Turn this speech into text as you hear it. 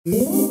Hey,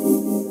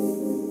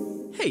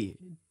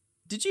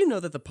 did you know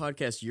that the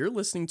podcast you're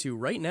listening to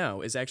right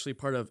now is actually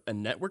part of a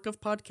network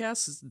of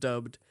podcasts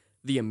dubbed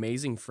the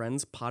Amazing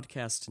Friends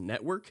Podcast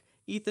Network,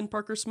 Ethan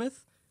Parker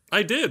Smith?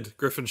 I did,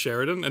 Griffin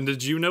Sheridan. And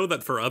did you know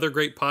that for other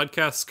great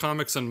podcasts,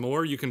 comics, and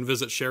more, you can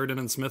visit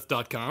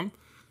SheridanandSmith.com?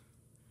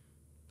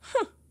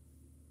 Huh.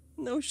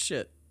 No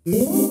shit.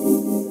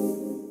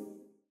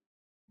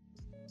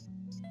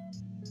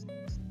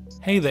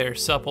 Hey there,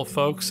 Supple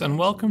folks, and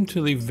welcome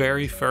to the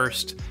very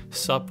first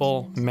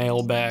Supple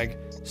Mailbag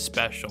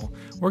special.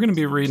 We're going to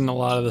be reading a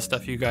lot of the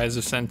stuff you guys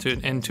have sent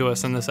into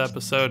us in this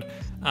episode,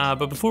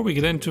 but before we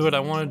get into it,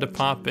 I wanted to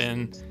pop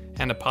in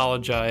and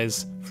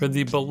apologize for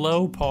the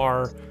below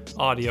par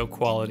audio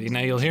quality.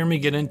 Now, you'll hear me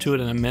get into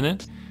it in a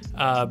minute,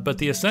 but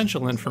the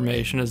essential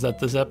information is that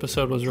this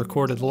episode was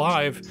recorded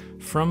live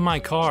from my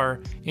car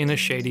in a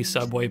shady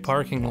subway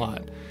parking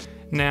lot.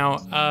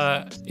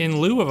 Now,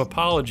 in lieu of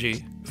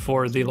apology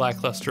for the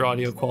lackluster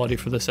audio quality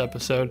for this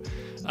episode,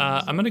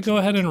 I'm going to go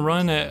ahead and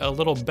run a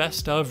little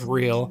best of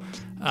reel.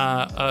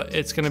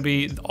 It's going to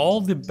be all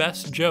the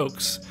best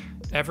jokes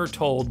ever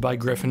told by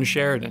Griffin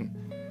Sheridan.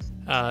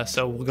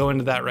 So we'll go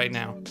into that right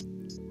now.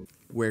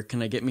 Where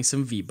can I get me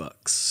some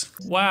V-Bucks?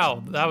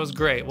 Wow, that was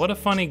great. What a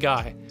funny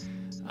guy.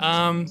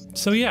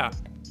 So yeah,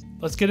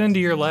 let's get into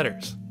your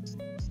letters.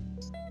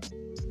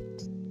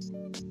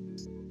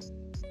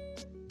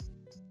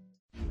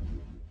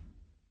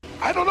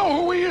 I don't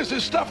know who he is.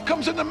 His stuff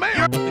comes in the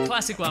mail. The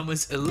classic one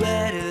was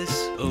letters,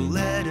 oh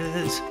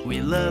letters,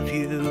 we love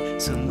you.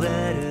 Some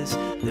letters,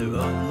 they're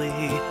only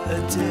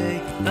a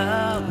day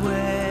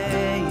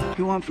away.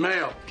 You want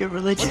mail? Get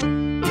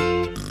religion.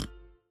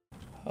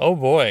 Oh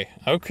boy.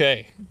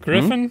 Okay.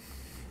 Griffin,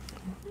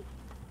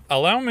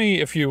 allow me,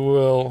 if you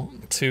will,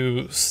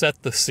 to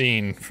set the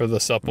scene for the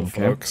Supple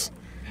folks.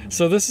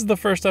 So this is the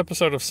first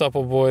episode of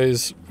Supple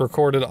Boys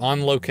recorded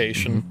on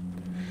location.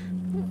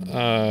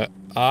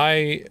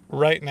 I,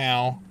 right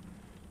now,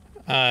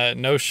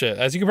 no shit,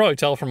 as you can probably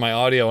tell from my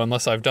audio,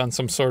 unless I've done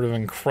some sort of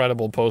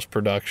incredible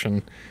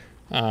post-production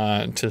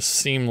to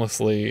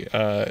seamlessly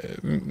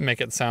make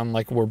it sound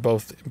like we're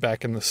both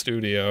back in the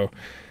studio.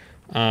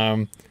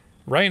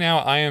 Right now,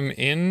 I am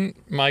in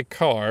my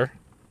car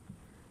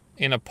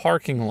in a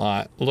parking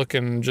lot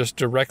looking just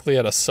directly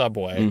at a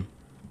subway.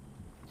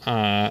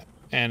 And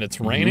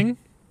it's raining,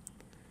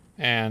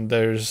 and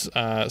there's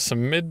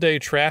some midday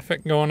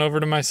traffic going over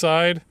to my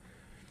side.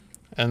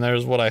 And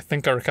there's what I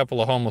think are a couple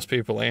of homeless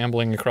people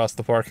ambling across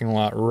the parking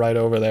lot right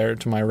over there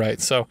to my right.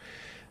 So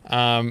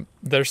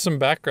there's some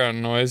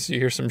background noise. You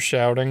hear some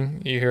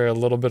shouting. You hear a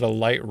little bit of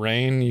light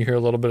rain. You hear a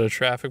little bit of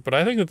traffic. But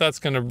I think that that's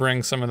going to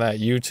bring some of that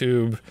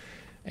YouTube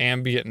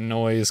ambient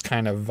noise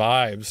kind of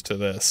vibes to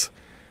this.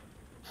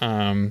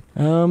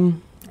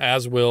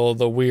 As will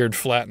the weird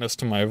flatness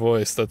to my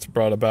voice that's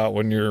brought about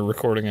when you're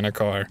recording in a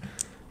car.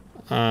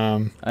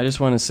 I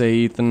just want to say,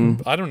 Ethan,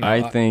 I don't know.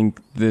 I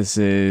think this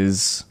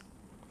is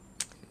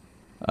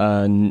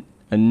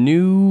a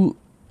new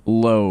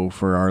low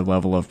for our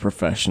level of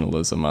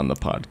professionalism on the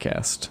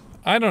podcast.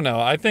 I don't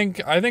know. I think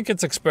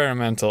it's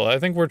experimental. I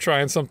think we're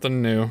trying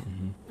something new.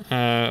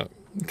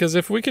 Because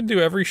if we could do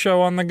every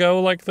show on the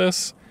go like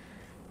this,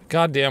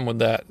 goddamn would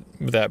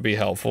that be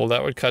helpful.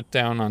 That would cut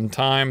down on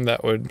time.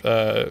 That would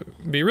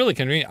be really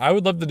convenient. I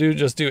would love to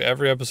do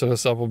every episode of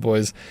Supple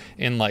Boys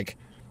in like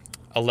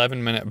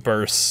 11-minute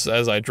bursts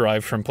as I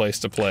drive from place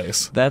to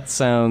place. That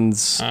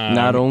sounds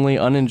not only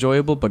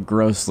unenjoyable, but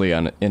grossly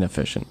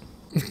inefficient.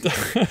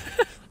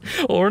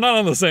 Well, we're not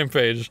on the same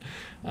page,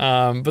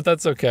 but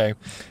that's okay.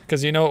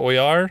 Because you know what we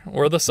are?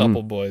 We're the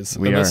Supple Boys.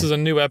 This is a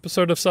new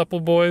episode of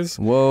Supple Boys.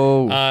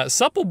 Whoa.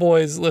 Supple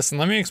Boys, listen,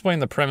 let me explain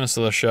the premise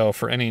of the show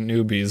for any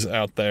newbies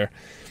out there.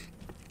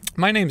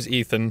 My name's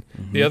Ethan.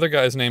 The other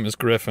guy's name is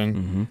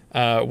Griffin.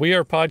 We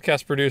are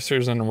podcast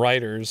producers and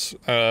writers.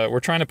 We're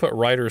trying to put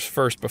writers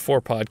first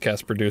before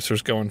podcast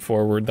producers going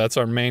forward. That's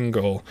our main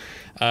goal.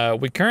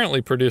 We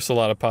currently produce a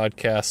lot of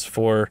podcasts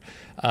for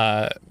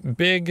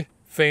big,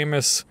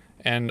 famous,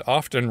 and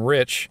often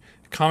rich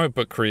comic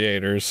book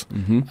creators.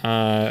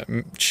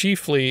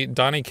 Chiefly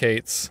Donny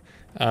Cates,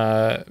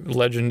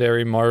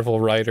 legendary Marvel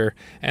writer,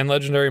 and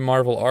legendary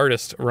Marvel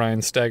artist Ryan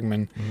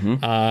Stegman.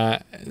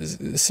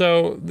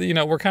 So, you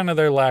know, we're kind of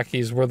their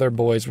lackeys, we're their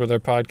boys, we're their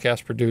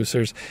podcast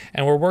producers,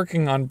 and we're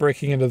working on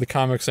breaking into the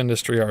comics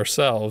industry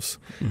ourselves.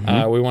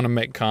 We want to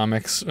make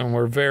comics, and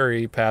we're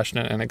very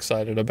passionate and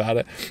excited about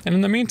it. And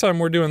in the meantime,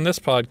 we're doing this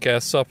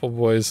podcast, Supple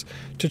Boys,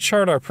 to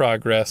chart our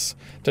progress,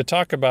 to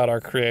talk about our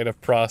creative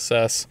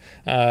process,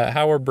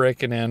 how we're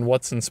breaking in,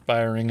 what's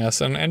inspiring us,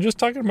 and just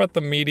talking about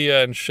the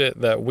media and shit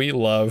that we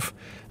love,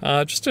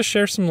 just to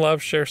share some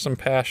love, share some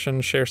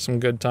passion, share some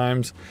good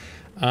times.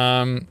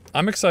 I'm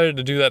excited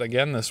to do that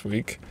again this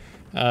week.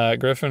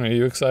 Griffin, are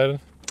you excited?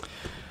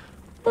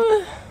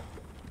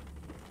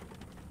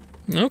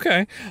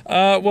 Okay.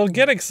 Well,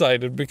 get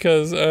excited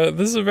because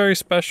this is a very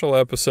special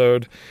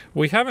episode.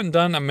 We haven't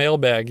done a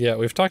mailbag yet.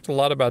 We've talked a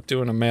lot about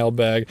doing a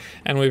mailbag,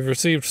 and we've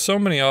received so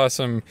many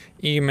awesome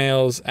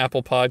emails,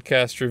 Apple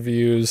Podcast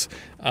reviews,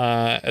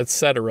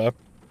 etc.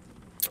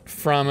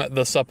 from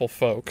the Supple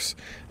folks.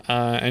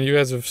 And you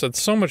guys have said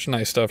so much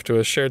nice stuff to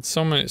us, shared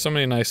so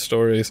many nice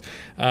stories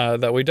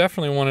that we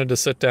definitely wanted to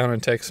sit down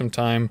and take some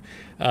time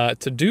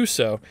to do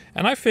so.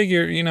 And I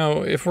figure,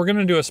 if we're going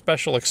to do a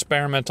special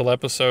experimental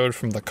episode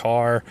from the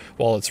car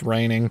while it's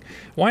raining,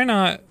 why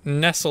not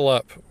nestle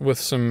up with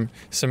some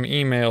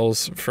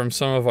emails from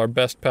some of our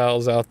best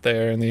pals out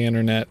there in the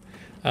internet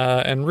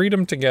and read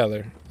them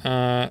together.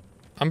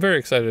 I'm very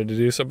excited to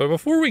do so. But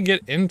before we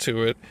get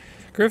into it,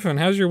 Griffin,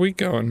 how's your week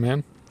going,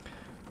 man?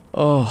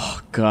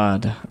 Oh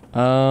God.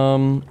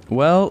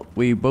 Well,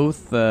 we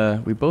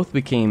both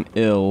became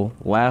ill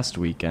last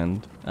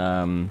weekend.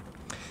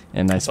 And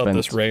I thought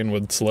this rain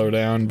would slow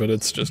down, but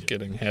it's just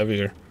getting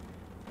heavier.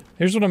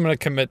 Here's what I'm going to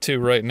commit to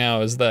right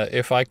now is that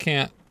if I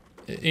can't,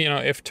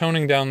 if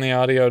toning down the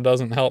audio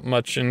doesn't help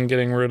much in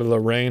getting rid of the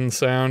rain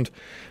sound,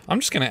 I'm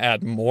just going to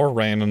add more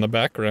rain in the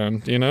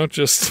background,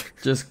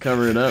 just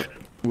cover it up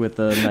with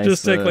a nice...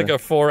 Just take like a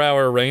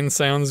 4-hour rain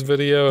sounds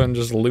video and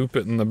just loop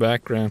it in the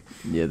background.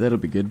 Yeah, that'll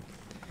be good.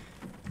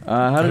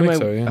 How did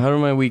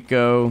my week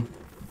go?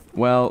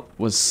 Well,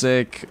 was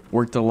sick,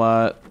 worked a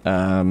lot,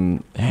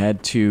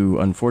 had to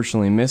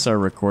unfortunately miss our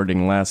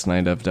recording last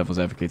night of Devil's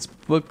Advocates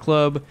Book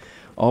Club.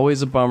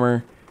 Always a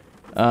bummer.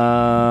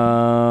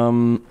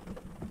 And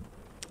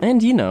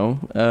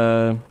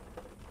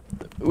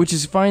which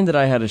is fine that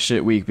I had a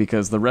shit week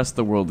because the rest of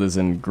the world is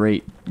in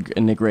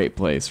a great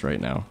place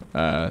right now.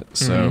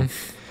 So,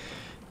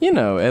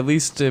 at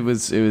least it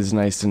was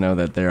nice to know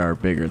that there are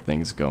bigger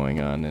things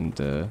going on,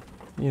 and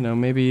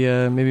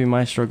maybe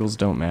my struggles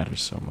don't matter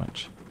so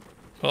much.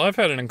 Well, I've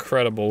had an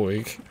incredible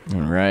week.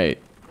 All right.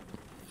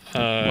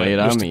 Lay it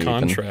on me, Just a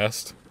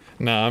contrast.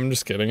 No, I'm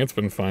just kidding. It's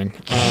been fine.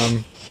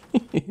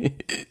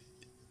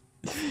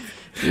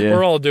 Yeah.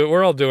 We're all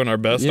doing our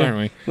best, aren't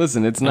we?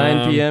 Listen, it's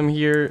 9 p.m.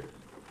 here.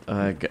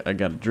 I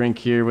got a drink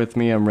here with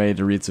me. I'm ready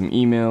to read some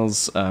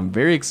emails. I'm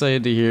very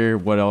excited to hear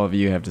what all of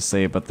you have to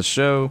say about the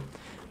show.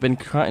 Been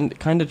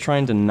kind of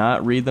trying to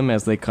not read them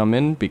as they come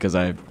in because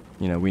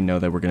we know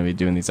that we're going to be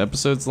doing these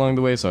episodes along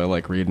the way, so I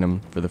like reading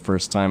them for the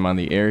first time on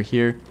the air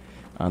here.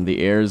 On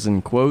the airs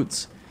in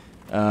quotes.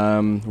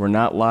 We're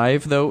not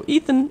live, though.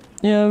 Ethan,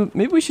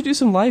 maybe we should do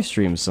some live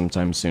streams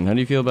sometime soon. How do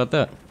you feel about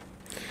that?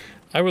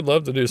 I would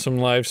love to do some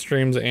live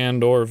streams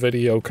and or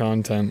video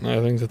content. I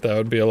think that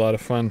would be a lot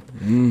of fun.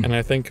 And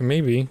I think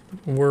maybe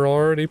we're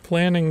already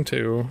planning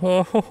to.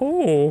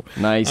 Oh.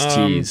 Nice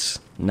tease.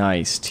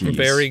 Nice tease.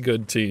 Very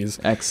good tease.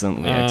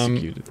 Excellently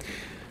executed.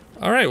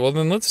 All right, well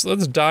then let's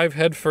dive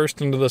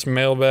headfirst into this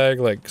mailbag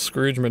like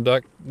Scrooge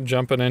McDuck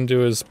jumping into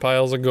his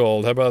piles of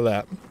gold. How about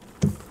that?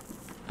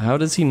 How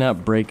does he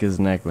not break his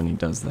neck when he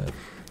does that?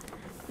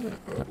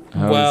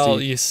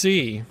 You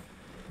see,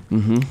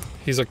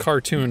 he's a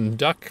cartoon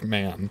duck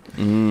man.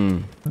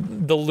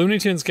 The Looney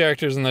Tunes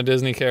characters and the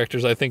Disney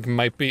characters, I think,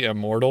 might be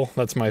immortal.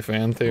 That's my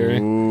fan theory.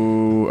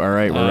 Ooh, all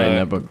right, we're writing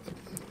that book.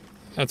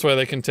 That's why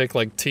they can take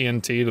like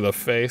TNT to the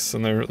face,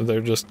 and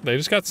they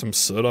just got some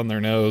soot on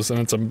their nose, and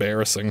it's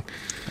embarrassing.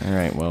 All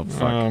right, well,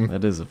 fuck,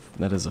 that is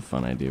a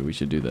fun idea. We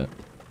should do that.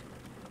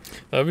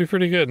 That'd be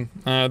pretty good.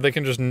 They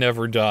can just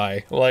never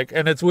die.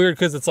 And it's weird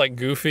because it's like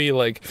Goofy.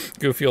 Like,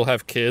 Goofy will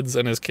have kids,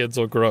 and his kids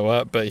will grow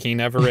up, but he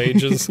never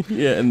ages.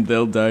 Yeah, and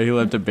they'll die. He'll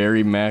have to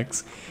bury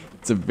Max.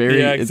 It's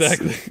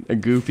exactly. It's a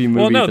Goofy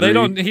movie. Well, no, 3. they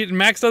don't.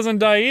 Max doesn't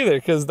die either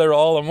because they're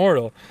all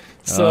immortal.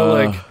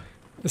 So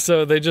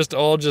so they just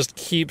all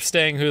keep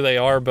staying who they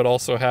are, but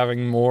also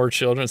having more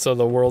children. So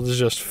the world is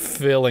just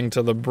filling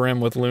to the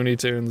brim with Looney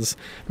Tunes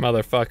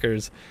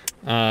motherfuckers,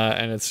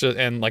 and it's just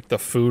the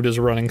food is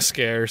running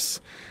scarce.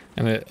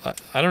 And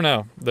I don't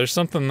know. There's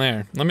something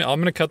there. I'm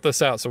gonna cut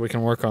this out so we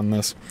can work on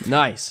this.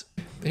 Nice.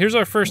 Here's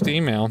our first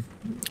email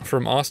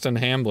from Austin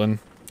Hamblin.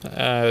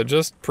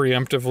 Just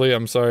preemptively,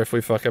 I'm sorry if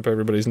we fuck up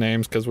everybody's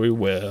names because we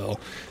will.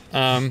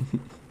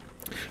 From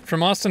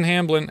Austin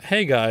Hamblin,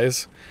 hey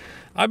guys,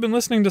 I've been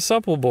listening to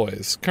Supple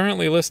Boys.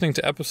 Currently listening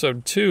to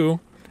episode 2.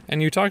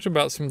 And you talked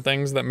about some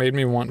things that made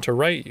me want to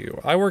write you.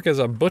 I work as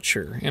a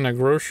butcher in a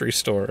grocery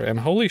store,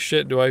 and holy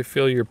shit do I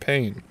feel your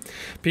pain.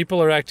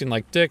 People are acting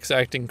like dicks,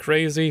 acting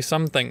crazy,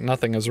 some think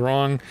nothing is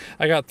wrong.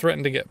 I got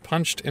threatened to get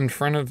punched in the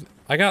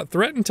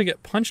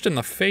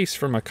face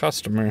from a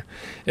customer.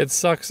 It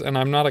sucks, and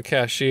I'm not a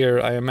cashier.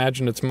 I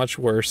imagine it's much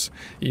worse.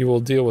 You will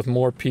deal with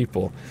more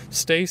people.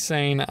 Stay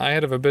sane. I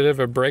had a bit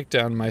of a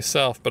breakdown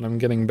myself, but I'm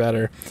getting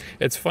better.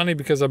 It's funny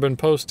because I've been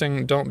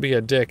posting "Don't be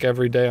a dick"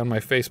 every day on my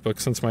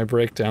Facebook since my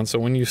breakdown, so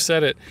when you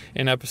said it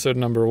in episode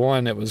number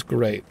 1, it was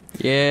great.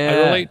 Yeah. I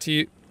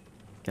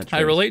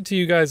relate to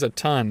you guys a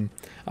ton.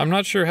 I'm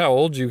not sure how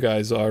old you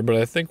guys are, but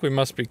I think we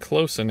must be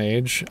close in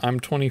age. I'm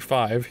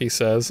 25, he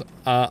says.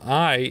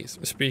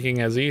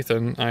 Speaking as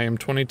Ethan, I am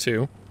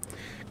 22.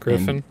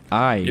 Griffin,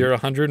 you're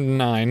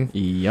 109.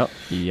 Yep.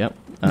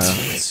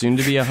 Soon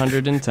to be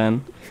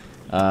 110.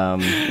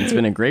 It's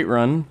been a great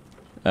run,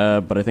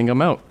 but I think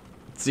I'm out.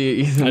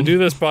 See, I do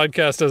this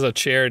podcast as a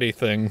charity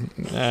thing.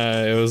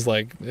 It was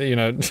like,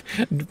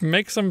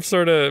 make some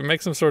sort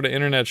of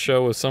internet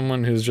show with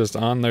someone who's just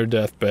on their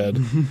deathbed.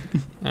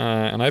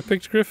 And I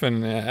picked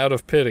Griffin out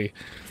of pity.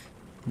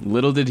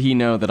 Little did he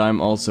know that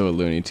I'm also a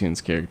Looney Tunes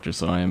character,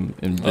 so I am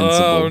invincible.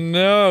 Oh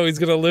no, he's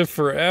gonna live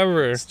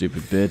forever.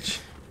 Stupid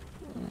bitch.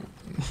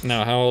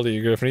 Now, how old are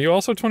you, Griffin? Are you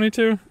also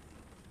 22?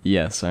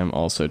 Yes, I'm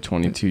also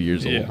 22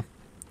 years old. Yeah.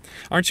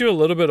 Aren't you a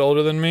little bit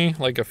older than me?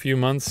 Like a few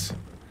months?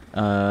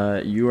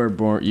 You were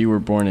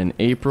born in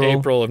April.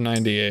 April of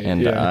 98.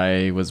 And yeah.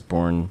 I was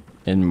born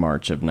in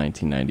March of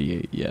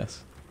 1998,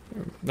 yes.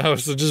 Oh,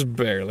 so just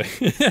barely.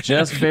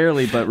 Just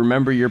barely, but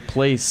remember your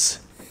place,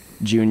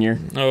 Junior.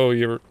 Oh,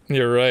 you're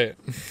right.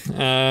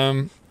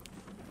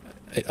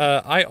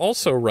 I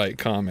also write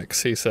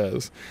comics, he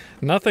says.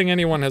 Nothing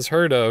anyone has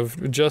heard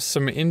of, just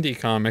some indie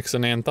comics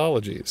and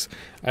anthologies.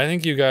 I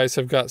think you guys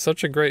have got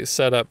such a great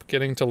setup.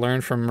 Getting to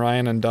learn from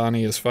Ryan and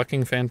Donnie is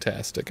fucking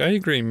fantastic. I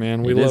agree,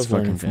 man. We love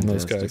learning from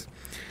those guys.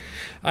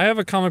 I have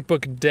a comic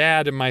book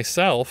dad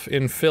myself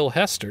in Phil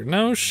Hester.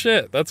 No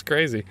shit, that's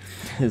crazy.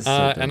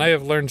 And I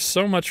have learned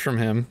so much from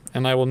him,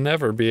 and I will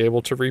never be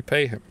able to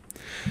repay him.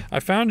 I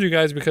found you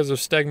guys because of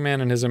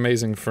Stegman and his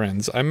amazing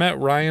friends. I met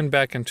Ryan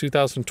back in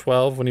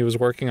 2012 when he was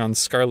working on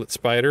Scarlet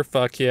Spider,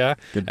 fuck yeah,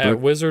 at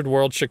Wizard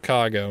World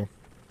Chicago.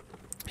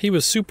 He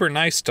was super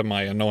nice to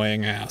my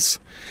annoying ass.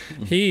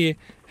 He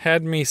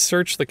had me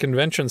search the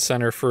convention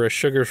center for a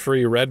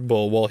sugar-free Red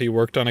Bull while he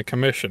worked on a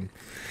commission.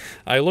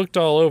 I looked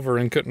all over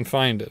and couldn't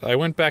find it. I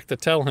went back to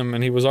tell him,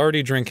 and he was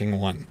already drinking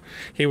one.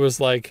 He was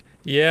like,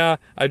 yeah,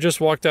 I just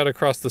walked out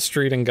across the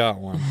street and got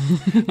one.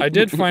 I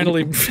did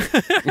finally...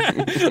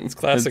 It's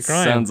classic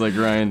Ryan. Sounds like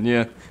Ryan,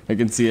 yeah. I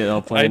can see it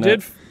all playing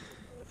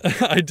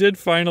I did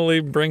finally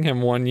bring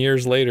him one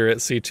years later at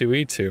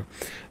C2E2.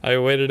 I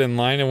waited in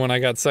line, and when I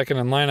got second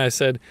in line, I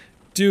said,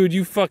 dude,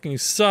 you fucking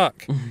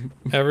suck.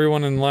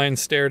 Everyone in line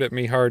stared at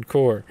me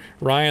hardcore.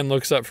 Ryan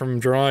looks up from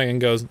drawing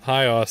and goes,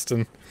 hi,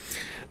 Austin.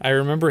 I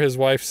remember his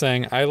wife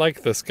saying, I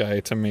like this guy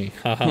to me.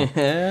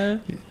 Haha.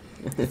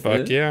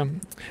 Fuck yeah.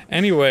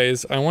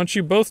 Anyways, I want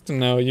you both to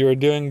know you are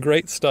doing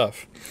great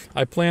stuff.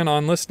 I plan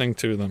on listening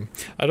to them.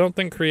 I don't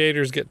think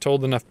creators get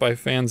told enough by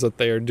fans that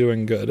they are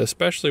doing good,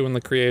 especially when the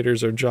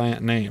creators are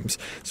giant names.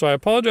 So I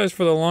apologize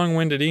for the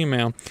long-winded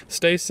email.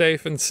 Stay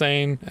safe and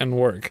sane and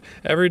work.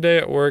 Every day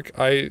at work,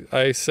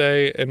 I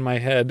say in my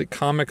head,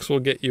 comics will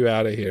get you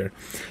out of here.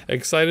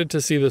 Excited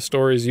to see the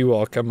stories you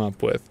all come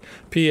up with.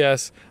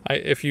 P.S.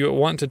 If you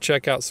want to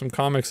check out some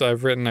comics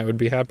I've written, I would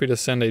be happy to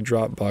send a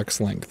Dropbox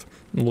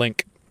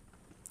link.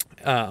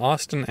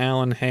 Austin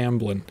Allen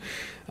Hamblin.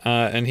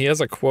 And he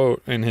has a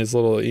quote in his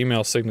little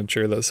email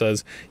signature that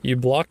says, you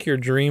block your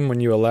dream when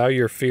you allow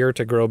your fear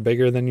to grow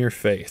bigger than your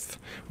faith,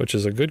 which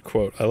is a good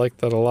quote. I like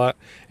that a lot.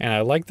 And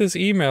I like this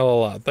email a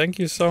lot. Thank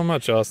you so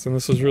much, Austin.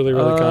 This was really,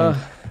 really kind.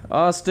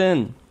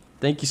 Austin,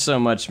 thank you so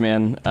much,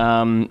 man.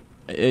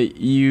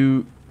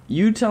 You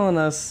telling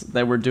us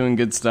that we're doing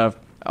good stuff,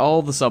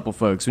 all the supple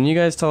folks, when you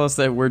guys tell us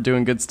that we're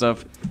doing good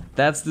stuff,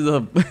 that's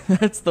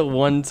the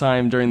one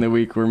time during the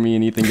week where me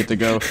and Ethan get to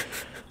go,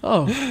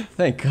 oh,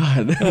 thank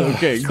God.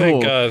 Okay, cool.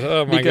 Thank God.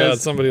 Oh my God,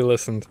 somebody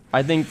listened.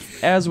 I think,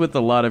 as with a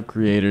lot of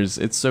creators,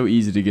 it's so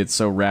easy to get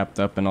so wrapped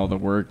up in all the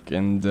work,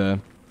 and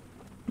to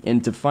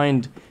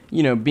find,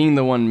 being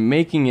the one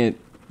making it,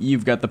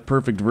 you've got the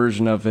perfect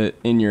version of it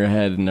in your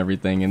head and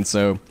everything, and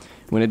so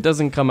when it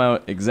doesn't come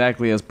out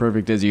exactly as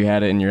perfect as you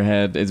had it in your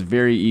head, it's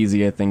very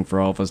easy, I think, for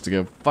all of us to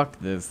go, fuck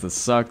this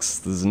sucks,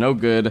 this is no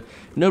good,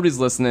 nobody's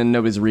listening,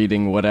 nobody's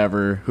reading,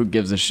 whatever, who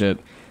gives a shit.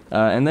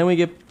 And then we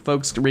get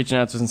folks reaching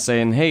out to us and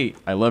saying, hey,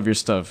 I love your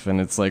stuff,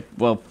 and it's like,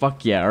 well,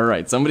 fuck yeah,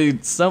 alright,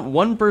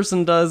 one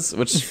person does,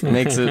 which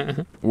makes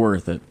it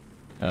worth it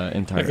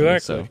entirely. Exactly.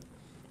 So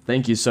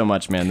thank you so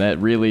much, man, that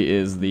really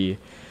is we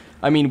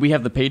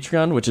have the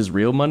Patreon, which is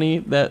real money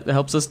that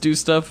helps us do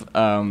stuff,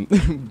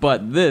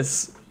 but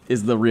this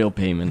is the real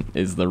payment,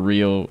 is the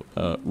real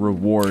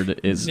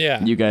reward, is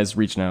you guys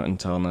reaching out and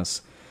telling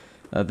us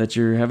that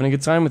you're having a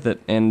good time with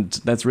it. And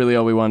that's really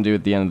all we want to do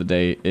at the end of the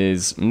day,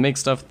 is make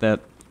stuff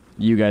that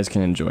you guys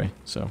can enjoy.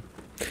 So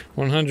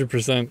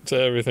 100% to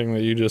everything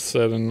that you just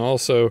said. And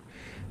also,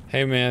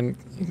 hey man,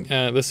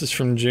 this is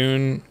from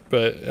June,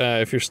 but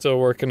if you're still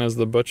working as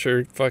the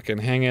butcher, fucking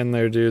hang in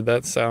there, dude.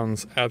 That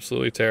sounds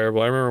absolutely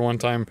terrible. I remember one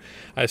time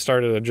I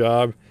started a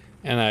job,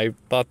 and I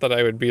thought that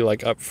I would be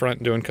like up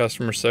front doing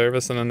customer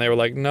service, and then they were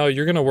like, no,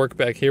 you're gonna work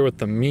back here with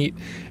the meat.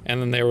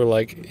 And then they were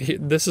like,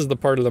 this is the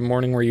part of the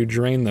morning where you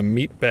drain the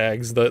meat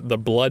bags, the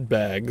blood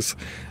bags.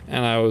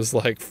 And I was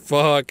like,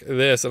 fuck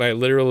this, and I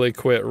literally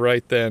quit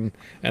right then.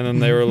 And then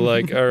they were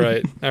like, all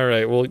right,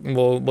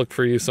 we'll look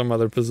for you some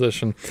other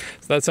position.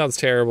 So that sounds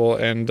terrible,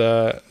 and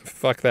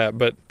fuck that,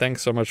 but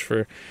thanks so much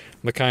for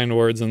the kind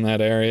words in that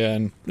area,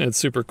 and it's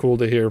super cool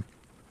to hear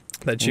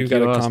that you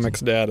got a comics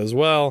dad as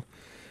well.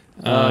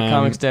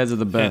 Comics dads are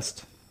the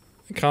best.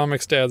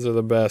 Comics dads are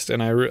the best,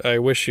 and I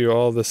wish you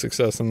all the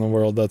success in the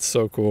world. That's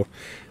so cool.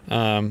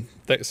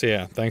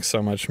 Thanks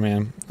so much,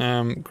 man.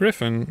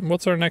 Griffin,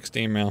 what's our next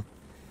email?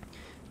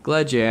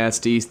 Glad you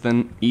asked,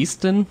 Easton.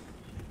 Easton?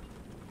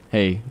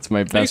 Hey, it's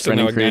my best friend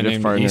and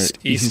creative partner,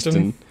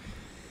 Easton.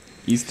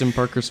 Easton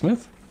Parker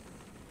Smith?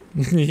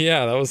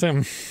 Yeah, that was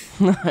him.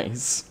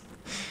 Nice.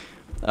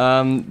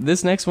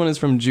 This next one is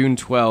from June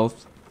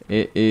 12th.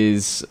 It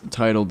is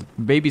titled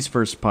Baby's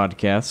First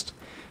Podcast.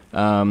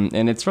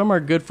 And it's from our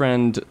good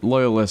friend,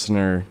 loyal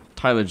listener,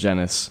 Tyler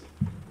Jennis.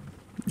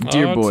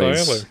 Dear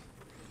boys, Tyler.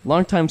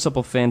 Longtime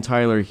Supple fan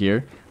Tyler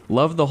here.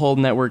 Love the whole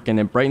network, and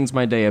it brightens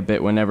my day a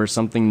bit whenever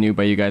something new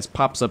by you guys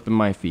pops up in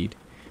my feed.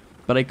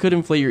 But I could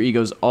inflate your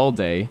egos all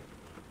day.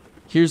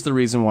 Here's the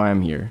reason why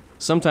I'm here.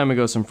 Some time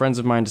ago, some friends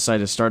of mine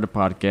decided to start a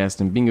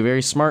podcast, and being a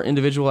very smart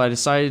individual, I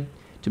decided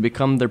to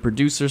become their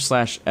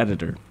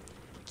producer/editor.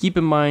 Keep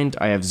in mind,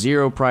 I have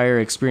zero prior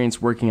experience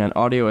working on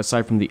audio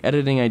aside from the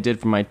editing I did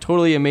for my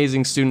totally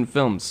amazing student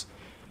films.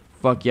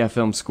 Fuck yeah,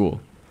 film school.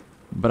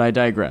 But I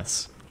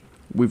digress.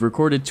 We've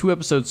recorded 2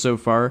 episodes so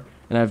far,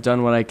 and I've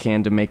done what I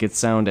can to make it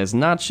sound as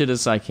not shit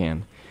as I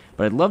can.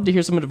 But I'd love to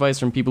hear some advice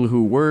from people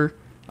who were,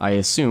 I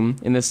assume,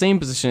 in the same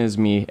position as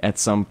me at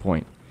some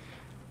point.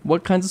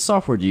 What kinds of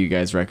software do you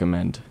guys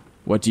recommend?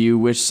 What do you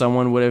wish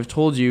someone would have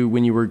told you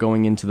when you were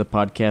going into the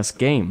podcast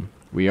game?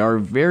 We are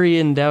very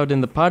endowed in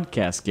the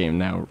podcast game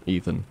now,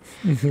 Ethan.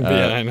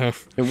 Yeah, I know.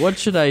 And what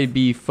should I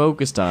be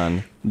focused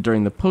on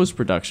during the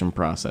post-production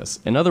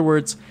process? In other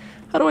words,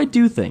 how do I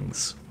do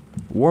things?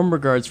 Warm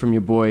regards from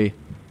your boy,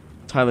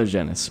 Tyler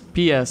Jennis.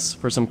 P.S.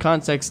 For some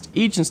context,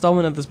 each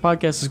installment of this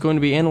podcast is going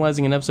to be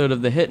analyzing an episode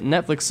of the hit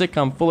Netflix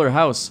sitcom Fuller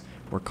House.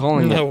 We're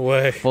calling No it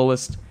way.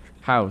 Fullest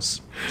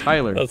House.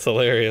 Tyler, That's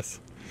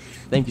hilarious.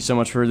 thank you so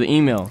much for the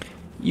email.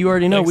 You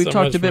already know, Thanks we've so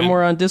talked much, a bit man.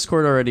 more on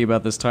Discord already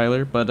about this,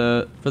 Tyler, but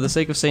for the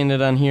sake of saying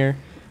it on here,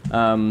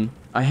 I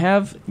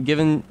have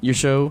given your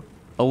show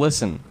a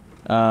listen,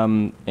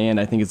 and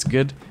I think it's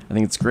good. I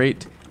think it's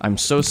great. I'm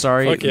so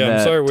sorry. Fuck yeah, that,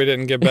 I'm sorry we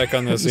didn't get back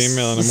on this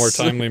email in a more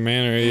timely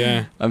manner,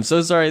 yeah. I'm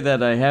so sorry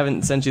that I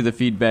haven't sent you the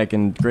feedback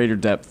in greater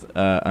depth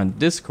on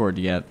Discord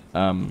yet,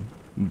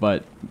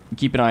 but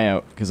keep an eye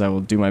out, because I will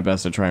do my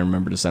best to try and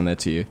remember to send that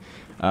to you.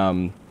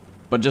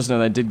 But just know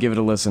that I did give it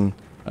a listen,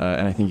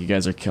 and I think you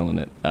guys are killing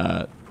it.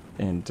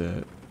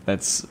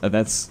 That's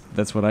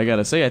what I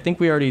gotta say. I think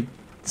we already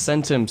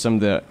sent him some of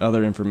the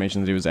other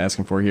information that he was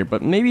asking for here,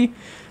 but maybe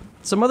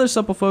some other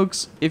supple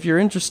folks, if you're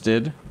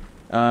interested.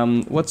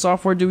 What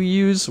software do we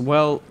use?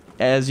 Well,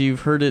 as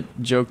you've heard it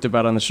joked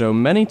about on the show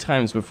many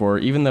times before,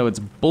 even though it's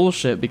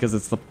bullshit because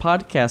it's the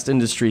podcast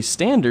industry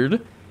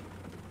standard,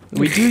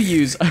 we do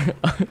use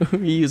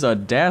we use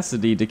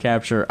Audacity to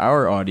capture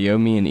our audio,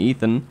 me and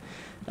Ethan.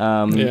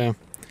 Yeah.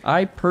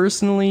 I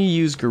personally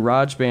use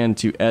GarageBand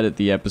to edit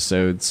the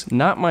episodes.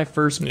 Not my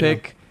first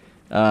pick,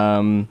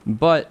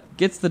 but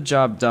gets the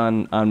job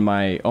done on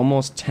my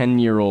almost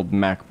 10-year-old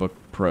MacBook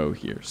Pro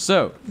here.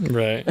 So,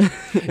 Right.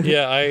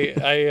 Yeah,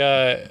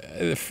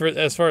 I for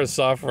as far as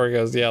software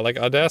goes, yeah, like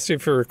Audacity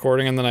for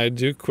recording, and then I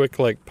do quick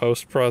like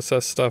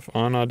post-process stuff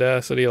on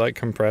Audacity, like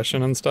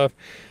compression and stuff.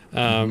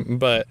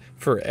 But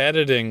for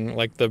editing,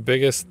 like the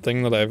biggest tip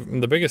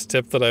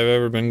that I've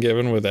ever been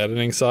given with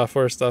editing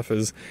software stuff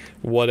is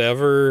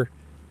whatever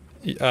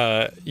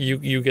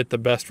you get the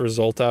best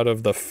result out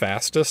of the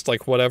fastest,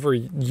 like whatever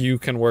you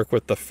can work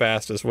with the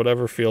fastest,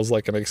 whatever feels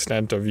like an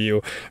extent of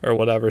you or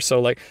whatever. So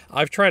like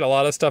I've tried a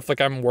lot of stuff,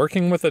 like I'm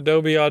working with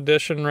Adobe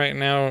Audition right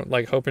now,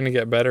 like hoping to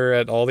get better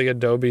at all the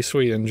Adobe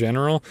suite in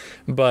general,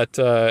 but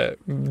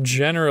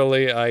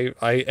generally I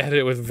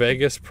edit with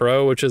Vegas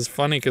Pro, which is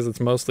funny because it's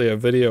mostly a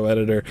video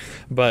editor,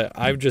 but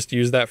I've just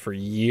used that for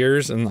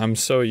years and I'm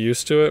so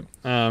used to it,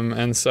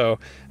 and so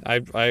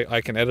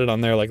I can edit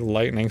on there like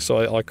lightning, so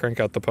I'll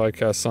crank out the podcasts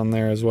on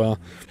there as well.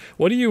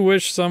 What do you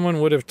wish someone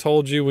would have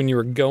told you when you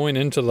were going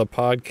into the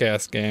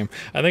podcast game?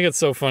 I think it's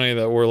so funny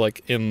that we're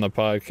like in the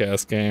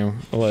podcast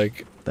game.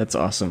 Like that's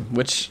awesome.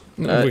 Which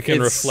we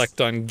can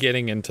reflect on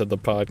getting into the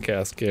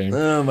podcast game.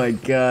 Oh my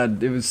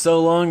god, it was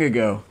so long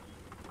ago.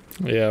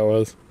 Yeah, it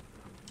was.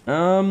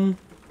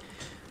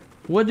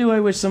 What do I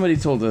wish somebody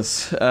told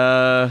us?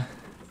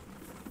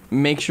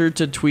 Make sure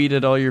to tweet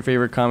at all your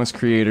favorite comics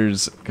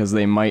creators, because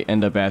they might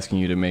end up asking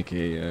you to make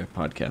a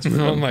podcast for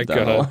them. Oh my down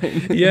the god.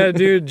 line. Yeah,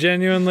 dude,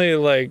 genuinely,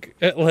 like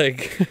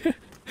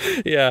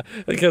yeah,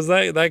 because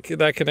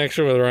that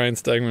connection with Ryan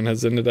Stegman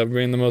has ended up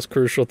being the most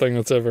crucial thing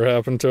that's ever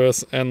happened to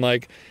us, and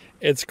like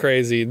it's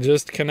crazy.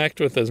 Just connect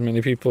with as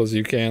many people as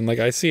you can. Like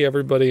I see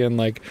everybody in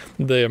like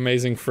the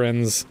Amazing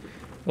Friends,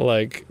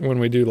 like when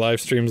we do live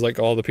streams, like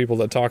all the people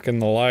that talk in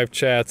the live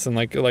chats and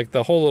like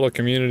the whole little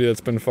community that's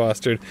been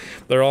fostered,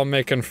 they're all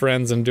making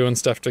friends and doing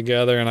stuff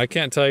together, and I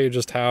can't tell you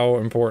just how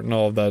important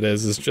all of that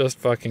is. It's just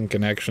fucking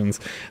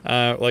connections.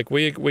 Like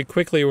we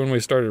quickly, when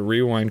we started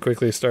Rewind,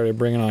 quickly started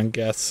bringing on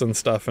guests and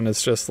stuff, and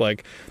it's just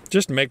like,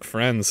 just make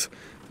friends.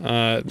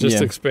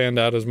 Expand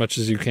out as much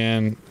as you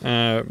can,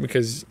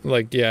 because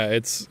like, yeah,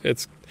 it's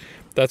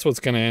that's what's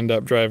going to end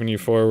up driving you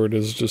forward,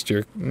 is just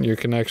your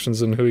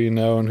connections and who you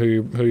know and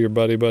who you're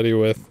buddy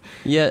with.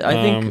 Yeah, I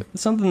think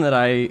something that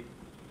I,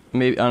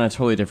 maybe on a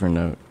totally different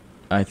note,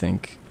 I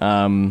think,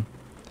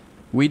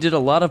 we did a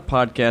lot of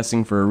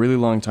podcasting for a really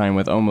long time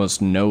with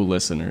almost no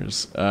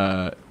listeners.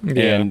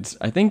 And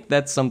I think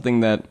that's something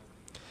that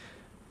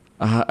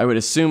I would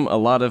assume a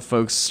lot of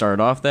folks start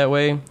off that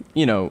way.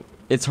 You know,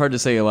 it's hard to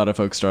say a lot of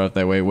folks start off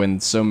that way when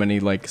so many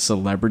like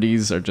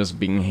celebrities are just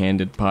being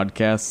handed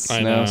podcasts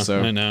now.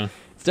 So I know.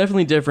 it's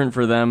definitely different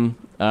for them.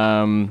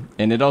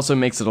 And it also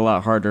makes it a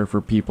lot harder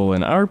for people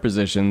in our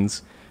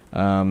positions,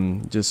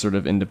 just sort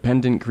of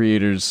independent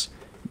creators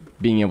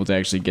being able to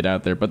actually get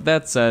out there. But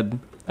that said,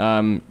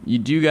 you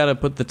do got to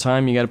put the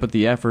time, you got to put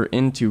the effort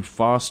into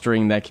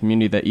fostering that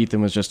community that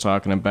Ethan was just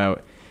talking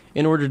about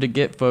in order to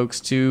get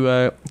folks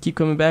to keep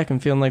coming back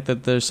and feeling like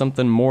that there's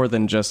something more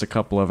than just a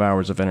couple of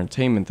hours of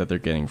entertainment that they're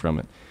getting from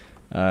it.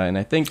 And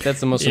I think that's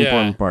the most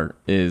important part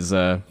is...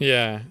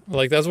 yeah,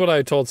 like that's what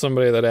I told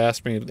somebody that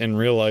asked me in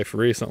real life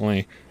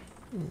recently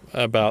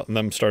about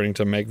them starting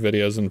to make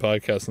videos and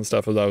podcasts and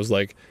stuff. Is I was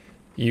like,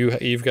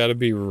 you've got to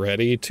be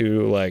ready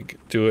to like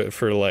do it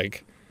for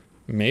like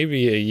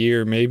maybe a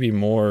year, maybe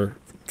more,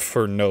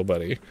 for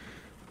nobody.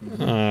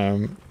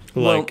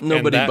 Well,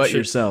 nobody but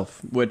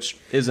yourself, which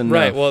is enough.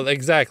 Right, well,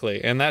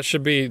 exactly. And that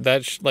should be,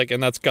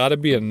 and that's got to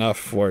be enough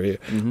for you.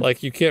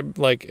 Like, you can't,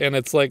 like, and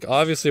it's like,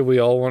 obviously we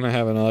all want to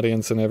have an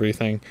audience and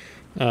everything,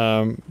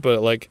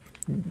 but, like,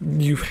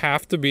 you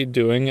have to be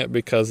doing it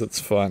because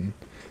it's fun.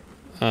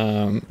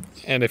 And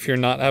if you're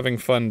not having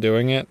fun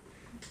doing it,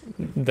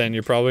 then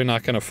you're probably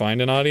not going to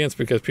find an audience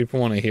because people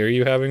want to hear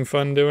you having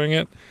fun doing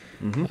it.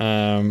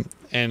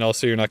 And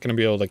also you're not going to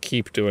be able to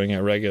keep doing it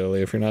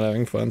regularly if you're not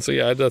having fun. So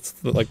yeah,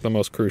 that's like the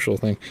most crucial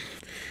thing.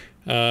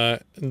 The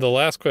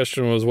last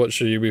question was, what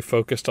should you be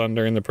focused on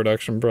during the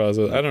production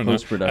process? I don't know.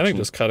 I think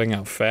just cutting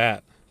out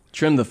fat.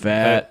 Trim the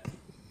fat.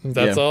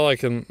 That's all I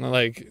can,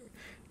 like,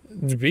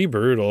 be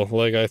brutal.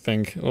 Like, I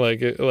think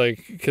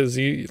because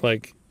you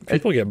like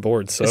people get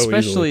bored so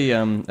especially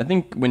easily. I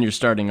think when you're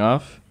starting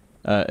off,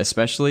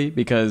 especially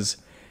because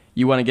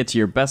you want to get to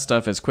your best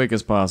stuff as quick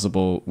as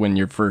possible when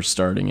you're first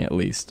starting, at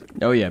least.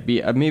 Oh yeah, be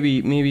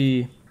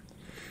maybe.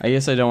 I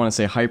guess I don't want to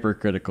say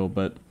hypercritical,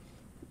 but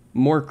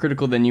more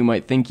critical than you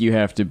might think you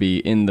have to be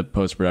in the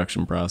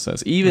post-production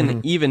process.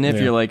 Even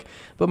if you're like,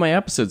 but my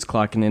episode's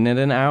clocking in at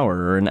an hour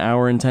or an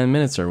hour and 10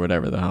 minutes or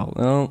whatever the hell.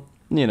 Well,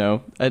 you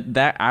know,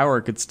 that hour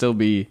could still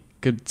be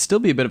a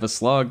bit of a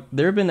slog.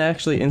 There have been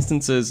actually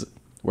instances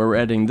where we're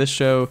editing this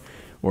show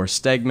or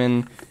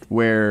Stegman,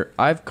 where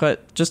I've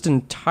cut just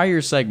entire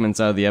segments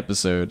out of the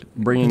episode,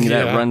 bringing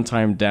that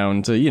runtime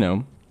down to, you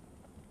know,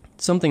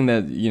 something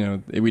that, you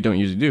know, we don't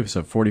usually do.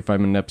 So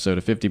 45-minute episode,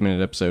 a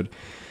 50-minute episode.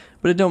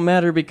 But it don't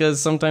matter because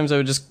sometimes I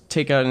would just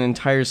take out an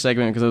entire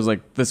segment because I was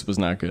like, this was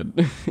not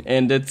good.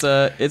 And it's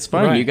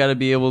fine. Right. You got to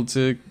be able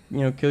to, you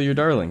know, kill your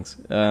darlings.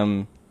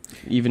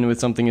 Even with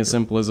something as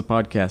simple as a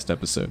podcast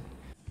episode.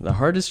 The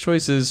hardest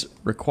choices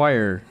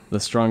require the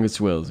strongest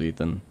wills,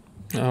 Ethan.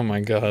 Oh my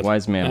God.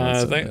 Wise man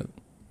once said that.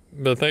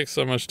 But thanks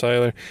so much,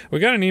 Tyler. We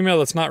got an email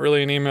that's not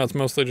really an email. It's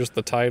mostly just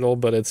the title,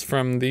 but it's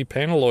from the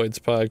Paneloids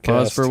podcast.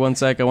 Pause for 1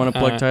 sec. I want to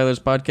plug Tyler's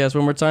podcast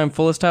one more time.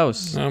 Fullest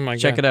House. Oh my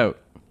God. Check it out.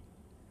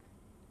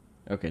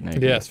 Okay, now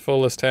yes,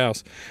 Fullest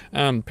House.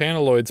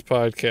 Paneloids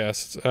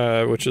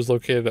podcast, which is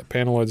located at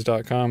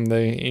paneloids.com.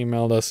 They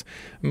emailed us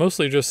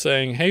mostly just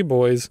saying, hey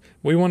boys,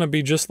 we want to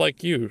be just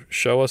like you.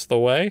 Show us the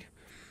way.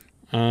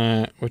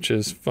 Which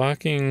is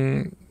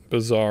fucking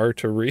bizarre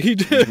to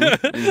read.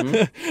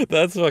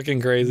 That's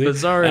fucking crazy.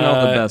 Bizarre in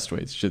all the best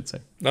ways, should say.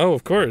 Oh,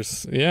 of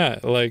course. Yeah,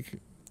 like,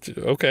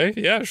 okay,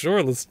 yeah,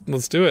 sure, let's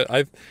do it.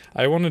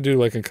 I want to do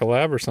like a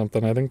collab or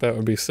something. I think that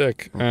would be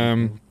sick.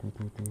 And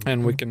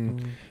we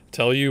can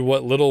tell you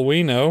what little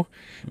we know,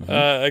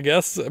 I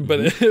guess.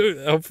 But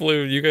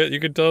hopefully you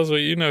could tell us what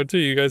you know too.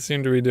 You guys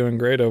seem to be doing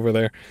great over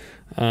there.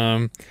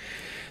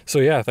 So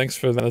yeah, thanks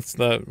for that.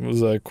 That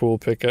was a cool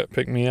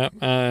pick me up.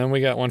 And we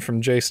got one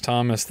from Jace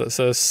Thomas that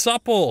says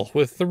supple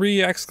with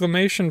 3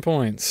 exclamation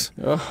points.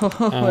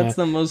 Oh, that's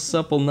the most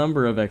supple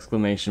number of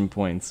exclamation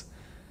points.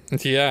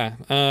 Yeah.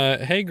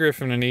 Hey,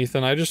 Griffin and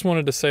Ethan, I just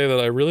wanted to say that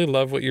I really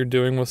love what you're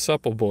doing with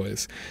Supple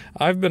Boys.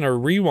 I've been a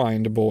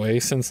rewind boy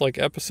since like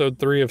episode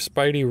 3 of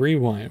Spidey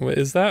Rewind. What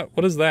is that?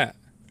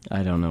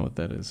 I don't know what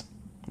that is.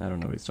 I don't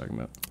know what he's talking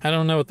about. I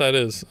don't know what that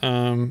is,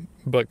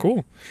 but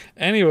cool.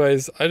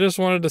 Anyways, I just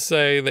wanted to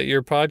say that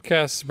your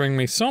podcasts bring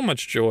me so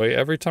much joy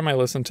every time I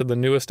listen to the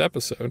newest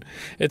episode.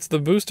 It's the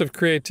boost of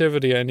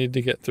creativity I need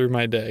to get through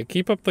my day.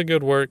 Keep up the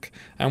good work.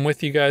 I'm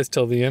with you guys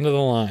till the end of the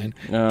line.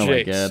 Oh,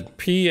 Jace, my God.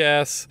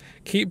 P.S.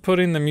 Keep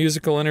putting the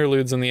musical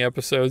interludes in the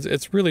episodes.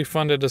 It's really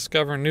fun to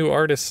discover new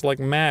artists like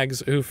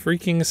Mags who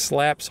freaking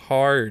slaps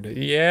hard.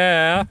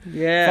 Yeah.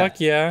 Yeah. Fuck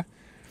yeah.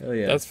 Hell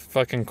yeah. That's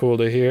fucking cool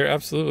to hear.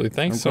 Absolutely.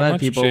 Thanks so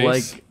much,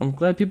 Jace. I'm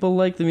glad people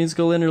like the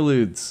musical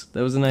interludes.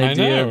 That was an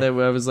idea that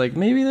I was like,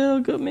 maybe they'll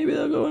go, and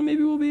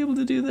maybe we'll be able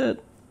to do that.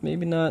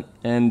 Maybe not.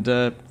 And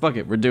fuck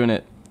it, we're doing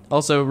it.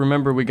 Also,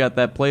 remember we got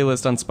that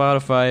playlist on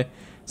Spotify,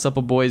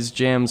 Supple Boys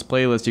Jams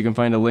playlist. You can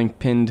find a link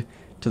pinned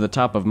to the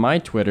top of my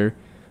Twitter.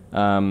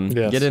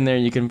 Yes. Get in there,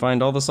 you can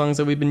find all the songs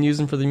that we've been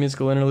using for the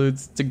musical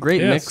interludes. It's a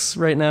great mix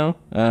right now.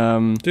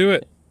 Do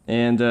it.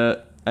 And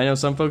I know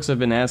some folks have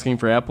been asking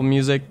for Apple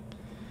Music.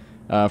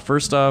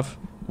 First off,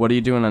 what are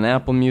you doing on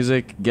Apple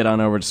Music? Get on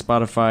over to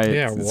Spotify.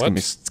 Yeah,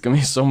 It's gonna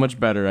be so much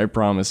better, I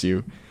promise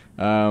you.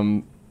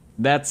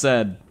 That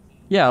said,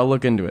 yeah, I'll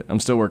look into it. I'm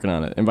still working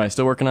on it. And by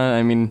still working on it,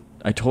 I mean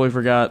I totally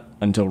forgot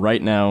until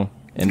right now,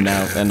 and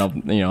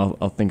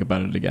I'll think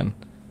about it again.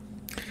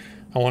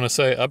 I want to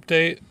say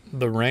update.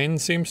 The rain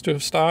seems to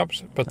have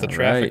stopped, but the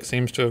traffic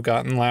seems to have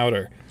gotten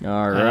louder.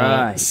 All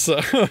right.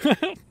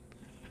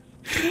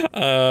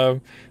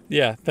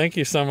 Yeah, thank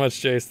you so much,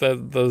 Jace.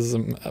 That was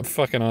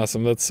fucking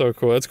awesome. That's so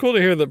cool. It's cool to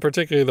hear that,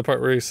 particularly the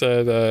part where he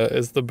said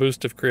is the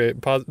boost of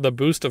the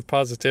boost of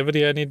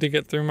positivity I need to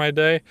get through my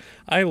day.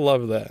 I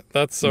love that.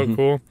 That's so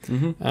cool.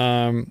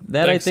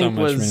 That I think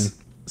was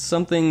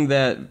something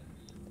that,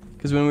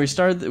 because when we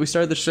started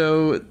the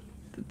show at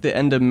the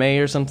end of May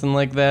or something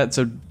like that.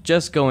 So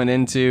just going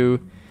into,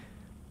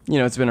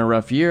 it's been a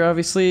rough year,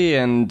 obviously,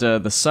 and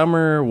the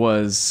summer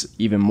was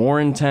even more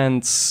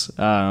intense.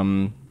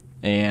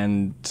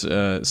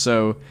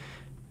 So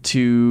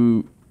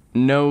to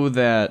know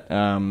that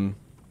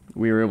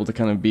we were able to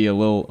kind of be a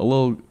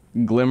little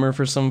glimmer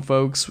for some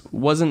folks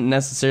wasn't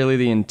necessarily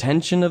the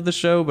intention of the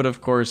show, but of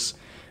course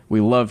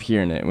we love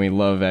hearing it, and we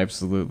love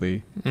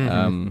absolutely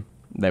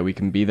that we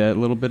can be that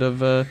little bit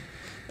of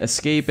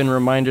escape and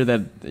reminder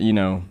that,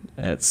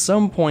 at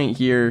some point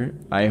here,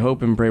 I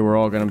hope and pray we're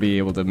all going to be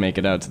able to make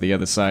it out to the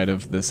other side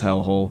of this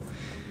hellhole.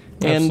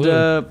 And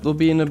we'll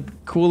be in a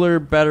cooler,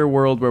 better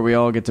world where we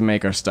all get to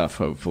make our stuff,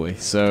 hopefully.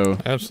 So,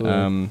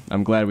 absolutely.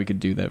 I'm glad we could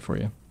do that for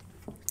you.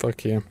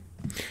 Fuck yeah.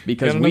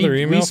 Because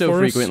we so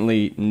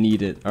frequently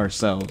need it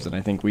ourselves, and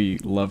I think we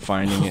love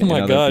finding it in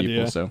other people.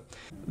 Yeah. So,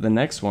 the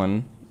next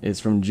one is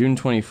from June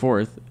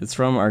 24th. It's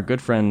from our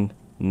good friend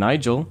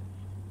Nigel,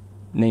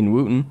 Nain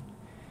Wooten.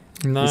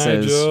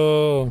 Nigel. He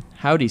says,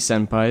 "Howdy,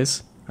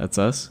 senpais." That's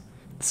us,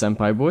 the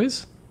senpai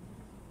boys.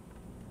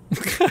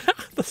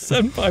 The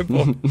senpai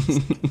boys.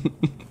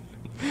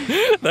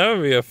 That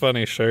would be a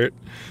funny shirt.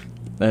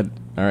 All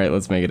right,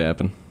 let's make it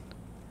happen.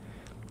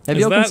 Have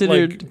you all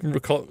considered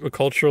like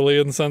culturally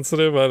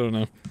insensitive? I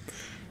don't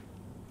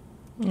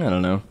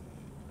know.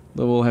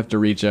 We'll have to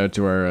reach out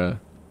to our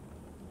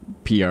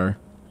PR,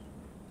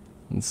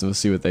 and so we'll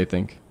see what they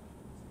think.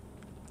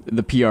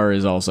 The PR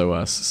is also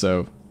us,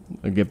 so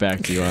I'll get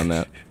back to you on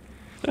that.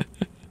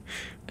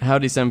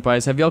 Howdy,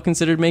 senpais. Have y'all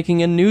considered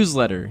making a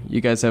newsletter?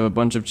 You guys have a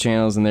bunch of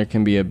channels, and there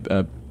can be a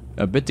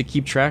bit to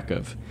keep track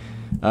of.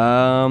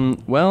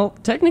 Well,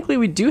 technically,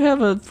 we do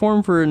have a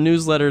form for a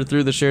newsletter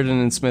through the Sheridan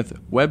and Smith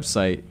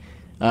website.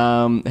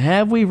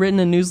 Have we written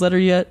a newsletter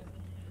yet?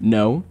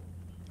 No.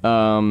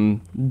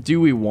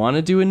 Do we want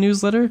to do a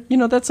newsletter?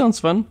 That sounds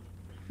fun.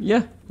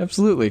 Yeah,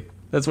 absolutely.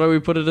 That's why we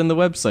put it in the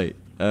website.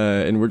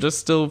 And we're just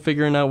still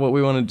figuring out what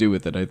we want to do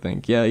with it, I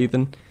think. Yeah,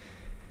 Ethan?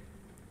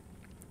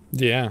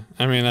 Yeah,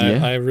 I mean,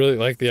 I really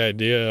like the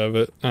idea of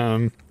it,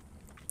 and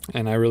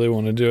I really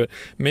want to do it.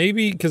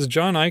 Maybe because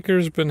John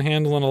Eicher's been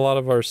handling a lot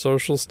of our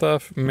social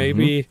stuff.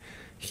 Maybe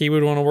he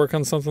would want to work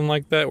on something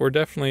like that. We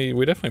definitely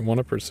want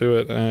to pursue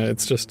it.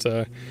 It's just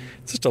a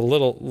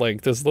little,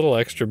 like, this little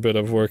extra bit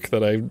of work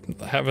that I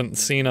haven't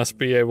seen us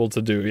be able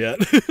to do yet.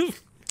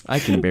 I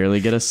can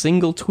barely get a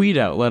single tweet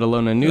out, let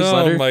alone a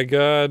newsletter. Oh my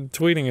god,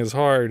 tweeting is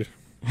hard.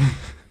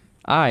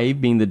 I,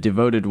 being the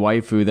devoted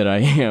waifu that I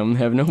am,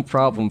 have no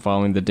problem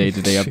following the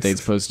day-to-day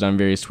updates posted on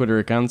various Twitter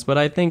accounts, but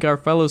I think our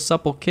fellow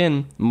supple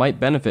kin might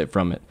benefit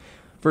from it.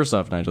 First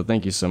off, Nigel,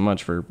 thank you so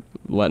much for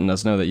letting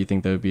us know that you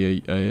think that would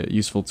be a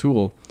useful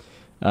tool.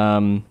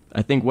 I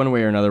think one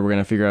way or another we're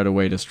going to figure out a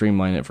way to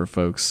streamline it for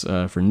folks,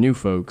 for new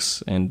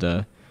folks,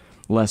 and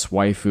less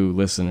waifu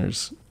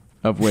listeners,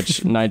 of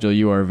which, Nigel,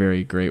 you are a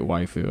very great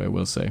waifu, I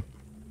will say.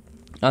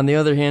 On the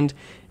other hand,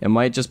 it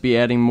might just be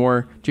adding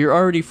more to your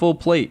already full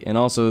plate, and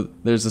also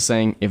there's a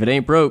saying, if it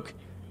ain't broke,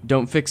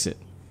 don't fix it.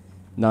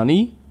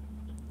 Nani?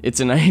 It's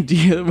an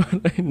idea,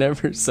 but I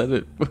never said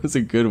it was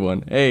a good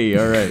one. Hey,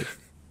 alright.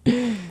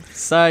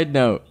 Side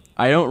note,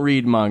 I don't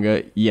read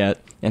manga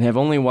yet, and have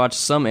only watched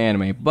some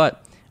anime,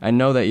 but I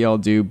know that y'all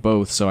do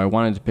both, so I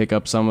wanted to pick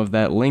up some of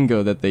that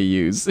lingo that they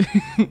use.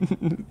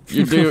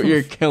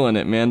 You're killing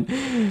it,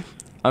 man.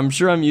 I'm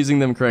sure I'm using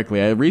them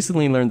correctly. I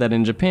recently learned that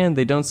in Japan,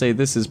 they don't say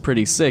this is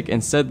pretty sick.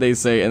 Instead, they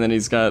say, and then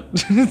he's got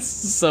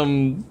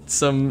some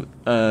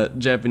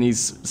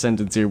Japanese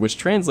sentence here, which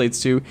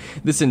translates to,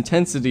 this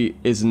intensity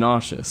is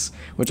nauseous,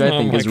 which I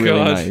think is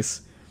really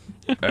nice.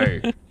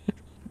 Hey,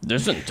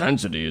 this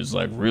intensity is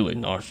like really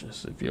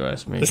nauseous, if you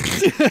ask me.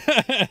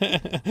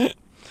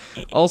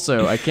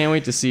 Also, I can't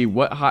wait to see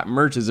what hot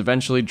merch is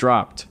eventually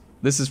dropped.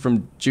 This is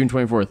from June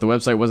 24th. The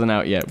website wasn't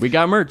out yet. We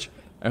got merch.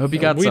 I hope you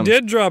got some. We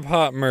did drop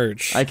hot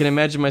merch. I can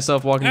imagine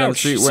myself walking down the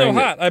street wearing so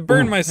hot. I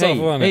burned myself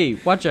on it. Hey,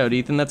 watch out,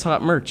 Ethan. That's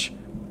hot merch.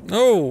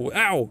 Oh,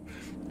 ow.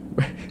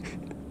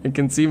 I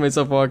can see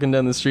myself walking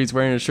down the streets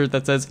wearing a shirt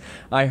that says,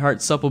 I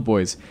heart supple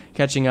boys,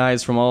 catching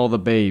eyes from all the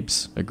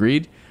babes.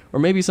 Agreed?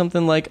 Or maybe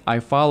something like, I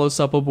follow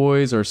supple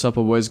boys, or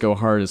supple boys go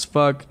hard as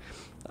fuck.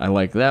 I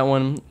like that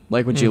one.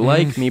 Like what you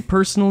like, me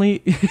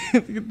personally.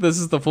 This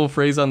is the full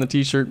phrase on the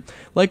t-shirt.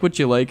 Like what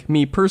you like,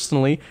 me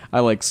personally. I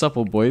like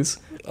Supple Boys.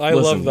 I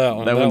love that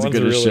one. That one's good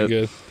as really shit.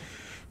 good.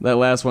 That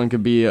last one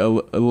could be a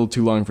little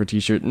too long for a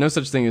t-shirt. No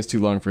such thing as too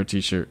long for a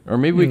t-shirt. Or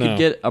maybe we could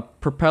get a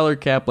propeller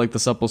cap like the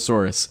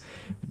Supplesaurus.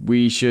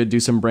 We should do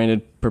some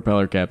branded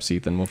propeller caps,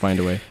 Ethan. We'll find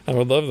a way. I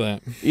would love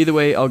that. Either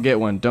way, I'll get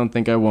one. Don't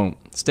think I won't.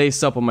 Stay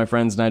supple, my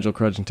friends. Nigel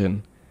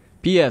Crudgington.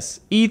 P.S.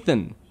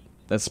 Ethan.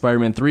 That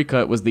Spider-Man 3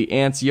 cut was the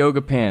Ants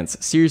Yoga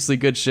Pants. Seriously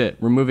good shit.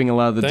 Removing a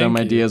lot of the dumb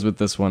ideas with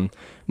this one.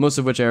 Most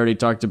of which I already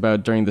talked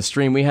about during the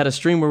stream. We had a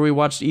stream where we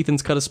watched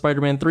Ethan's cut of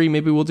Spider-Man 3.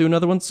 Maybe we'll do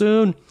another one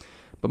soon.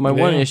 But my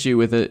one issue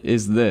with it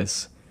is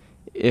this.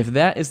 If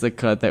that is the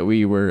cut that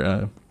we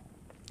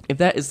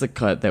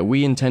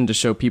intend to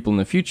show people in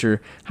the future,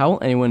 how will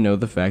anyone know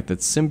the fact that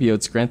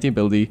symbiotes grant the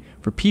ability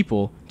for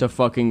people to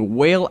fucking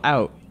wail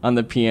out on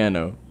the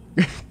piano?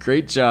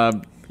 Great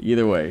job.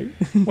 Either way.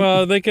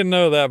 Well, they can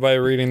know that by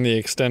reading the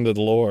extended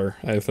lore,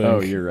 I think. Oh,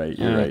 you're right.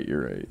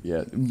 You're right.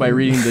 Yeah, by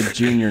reading the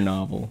junior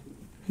novel.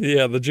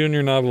 Yeah, the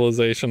junior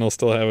novelization will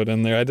still have it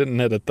in there. I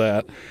didn't edit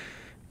that.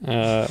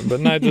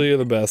 But Nigel, you're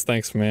the best.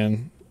 Thanks,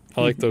 man.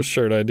 I like those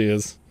shirt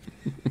ideas.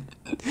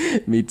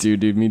 Me too,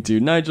 dude. Me too.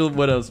 Nigel,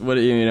 what else? What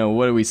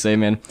do we say,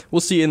 man?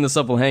 We'll see you in the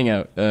Supple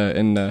Hangout.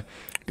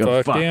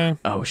 Fuck. Yeah.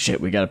 Oh shit,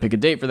 we gotta pick a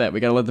date for that. We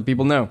gotta let the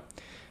people know.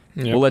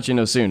 Yep. We'll let you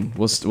know soon.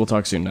 We'll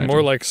talk soon, Nigel.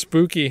 More like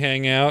spooky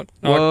hangout.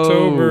 Whoa.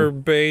 October,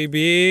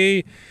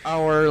 baby.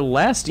 Our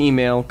last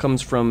email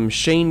comes from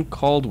Shane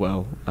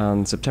Caldwell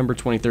on September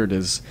 23rd.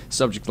 His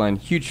subject line,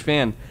 huge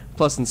fan,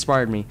 plus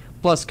inspired me,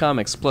 plus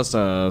comics, plus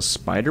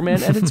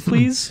Spider-Man edits,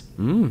 please?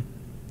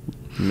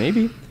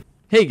 Maybe.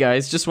 Hey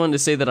guys, just wanted to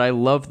say that I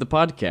love the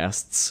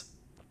podcasts.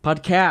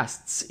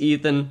 Podcasts,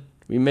 Ethan.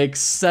 We make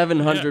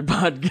 700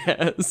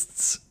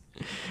 podcasts.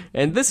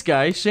 And this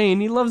guy,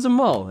 Shane, he loves them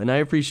all, and I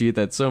appreciate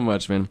that so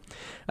much, man.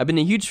 I've been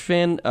a huge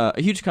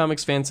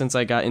comics fan since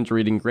I got into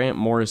reading Grant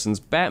Morrison's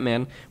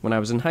Batman when I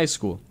was in high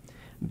school.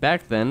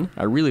 Back then,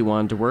 I really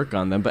wanted to work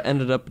on them, but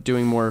ended up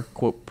doing more,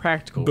 quote,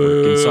 practical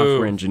work in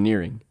software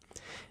engineering.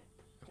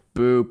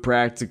 Boo,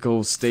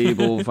 practical,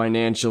 stable,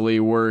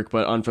 financially work,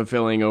 but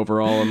unfulfilling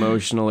overall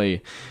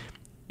emotionally.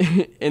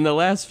 In the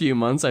last few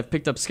months, I've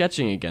picked up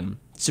sketching again.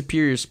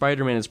 Superior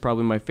Spider-Man is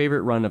probably my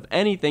favorite run of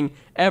anything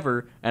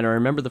ever, and I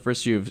remember the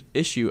first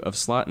issue of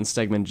Slott and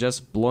Stegman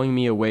just blowing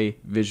me away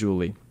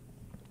visually.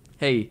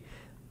 Hey,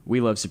 we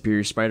love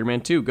Superior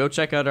Spider-Man too. Go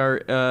check out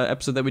our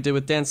episode that we did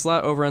with Dan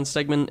Slott over on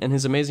Stegman and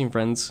His Amazing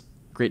Friends.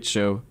 Great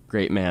show,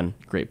 great man,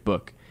 great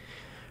book.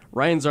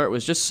 Ryan's art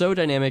was just so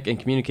dynamic and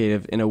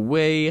communicative in a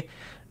way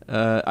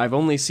I've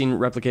only seen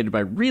replicated by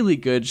really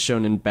good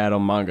shonen battle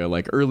manga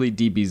like early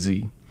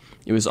DBZ.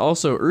 It was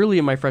also early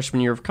in my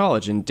freshman year of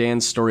college, and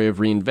Dan's story of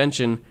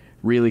reinvention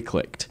really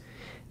clicked.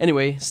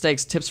 Anyway,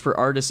 Stag's tips for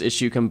artists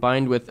issue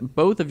combined with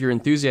both of your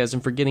enthusiasm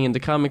for getting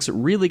into comics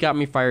really got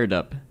me fired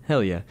up.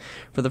 Hell yeah.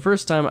 For the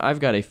first time, I've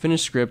got a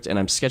finished script, and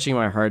I'm sketching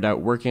my heart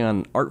out working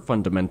on art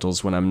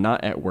fundamentals when I'm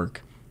not at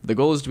work. The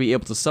goal is to be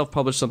able to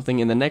self-publish something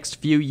in the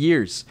next few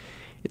years.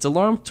 It's a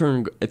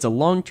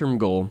long-term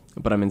goal,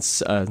 but I'm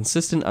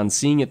insistent on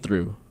seeing it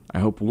through. I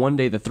hope one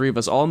day the three of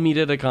us all meet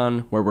at a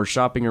con where we're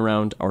shopping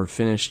around our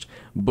finished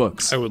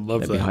books. I would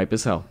love that. That'd be hype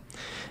as hell.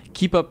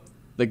 Keep up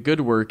the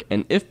good work,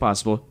 and if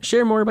possible,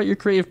 share more about your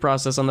creative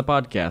process on the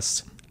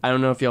podcast. I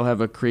don't know if y'all have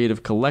a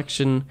creative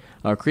collective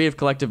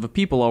of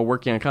people all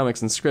working on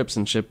comics and scripts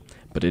and shit,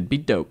 but it'd be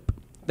dope.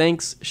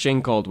 Thanks,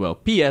 Shane Caldwell.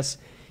 P.S.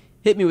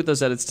 Hit me with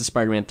those edits to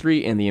Spider-Man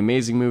 3 and the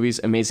Amazing movies.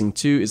 Amazing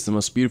 2 is the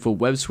most beautiful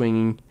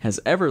web-swinging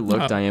has ever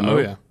looked, IMO. Oh,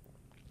 yeah.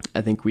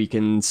 I think we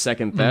can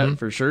second that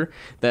for sure.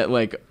 That,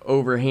 like,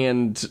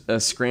 overhand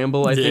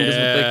scramble, I think is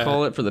what they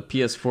call it, for the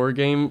PS4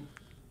 game,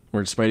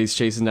 where Spidey's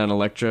chasing down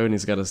Electro and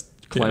he's got to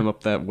climb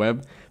up that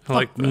web.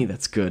 Fuck me,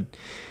 that's good.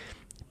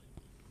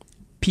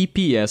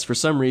 PPS, for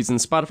some reason,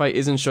 Spotify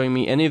isn't showing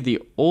me any of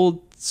the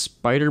old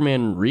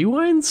Spider-Man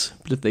rewinds,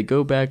 but if they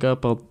go back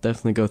up, I'll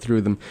definitely go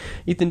through them.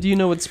 Ethan, do you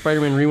know what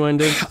Spider-Man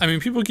Rewind is? I mean,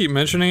 people keep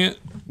mentioning it.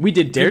 We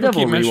did Daredevil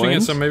people keep mentioning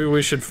Rewind. it, so maybe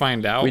we should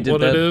find out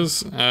what it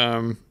is.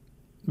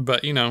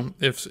 But you know,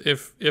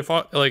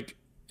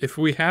 if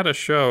we had a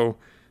show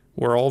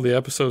where all the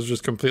episodes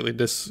just completely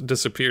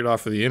disappeared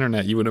off of the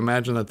internet, you would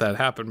imagine that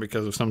happened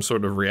because of some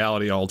sort of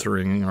reality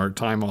altering or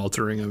time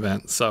altering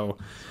event. So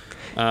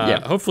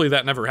hopefully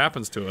that never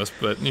happens to us.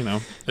 But you know,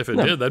 if it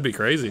did, that'd be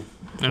crazy.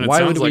 And it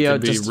sounds like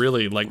it'd be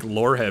really like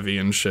lore heavy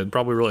and shit.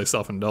 Probably really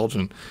self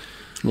indulgent.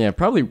 Yeah,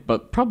 probably,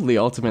 but probably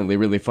ultimately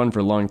really fun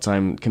for long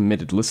time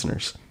committed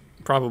listeners.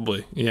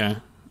 Probably, yeah.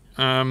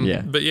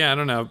 But yeah, I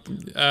don't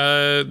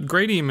know.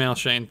 Great email,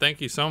 Shane.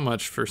 Thank you so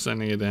much for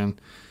sending it in.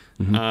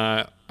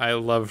 Mm-hmm. I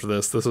loved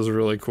this. This is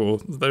really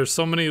cool. There's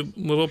so many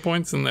little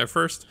points in there.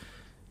 First,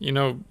 you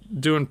know,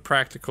 doing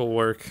practical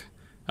work.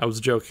 I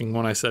was joking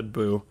when I said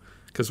boo,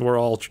 because we're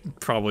all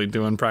probably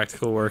doing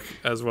practical work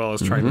as well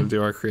as trying to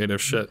do our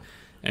creative shit.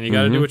 And you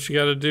got to do what you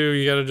got to do.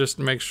 You got to just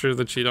make sure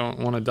that you don't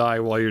want to die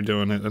while you're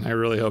doing it. And I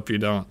really hope you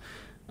don't.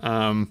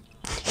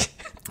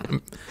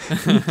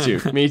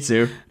 Me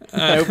too.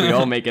 I hope we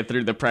all make it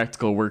through the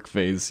practical work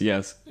phase.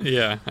 Yes.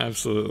 Yeah,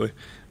 absolutely.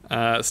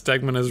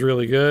 Stegman is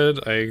really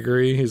good. I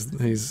agree.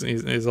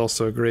 He's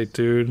also a great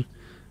dude.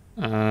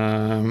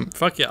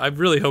 Fuck yeah! I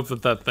really hope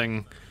that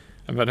thing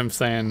about him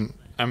saying,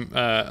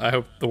 I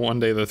hope the one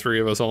day the three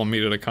of us all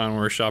meet at a con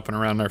where we're shopping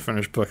around our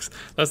finished books.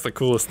 That's the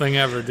coolest thing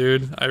ever,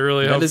 dude. I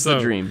really hope so. That is the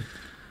dream.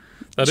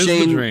 That is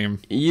Shane, the dream.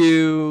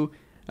 You,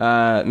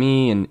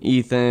 me, and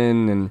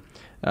Ethan,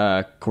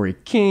 and Corey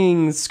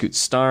King, Scoot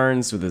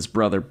Starnes with his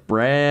brother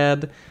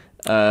Brad,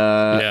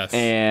 Yes.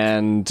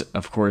 and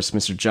of course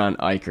Mr. John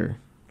Iker.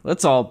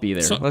 Let's all be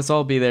there. Let's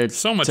all be there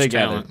So much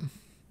together. talent.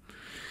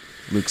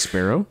 Luke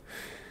Sparrow.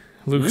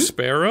 Luke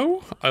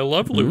Sparrow? I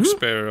love Luke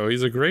Sparrow.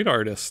 He's a great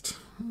artist.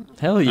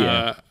 Hell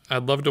yeah.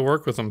 I'd love to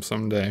work with him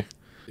someday.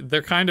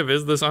 There kind of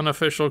is this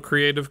unofficial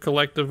creative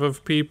collective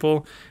of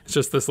people. It's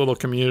just this little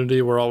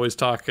community. We're always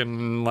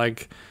talking,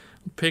 like,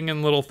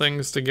 pinging little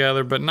things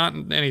together, but not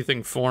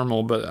anything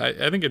formal. But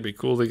I think it'd be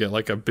cool to get,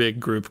 like, a big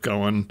group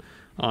going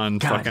on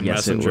fucking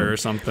yes, it Messenger would. or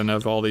something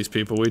of all these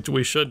people.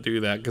 We should do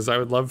that, because I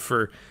would love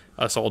for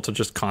us all to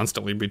just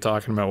constantly be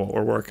talking about what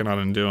we're working on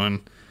and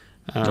doing.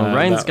 Well,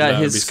 Ryan's got that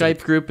would his be Skype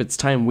sick. group. It's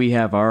time we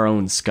have our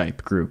own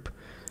Skype group.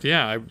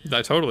 Yeah,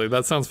 I totally.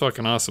 That sounds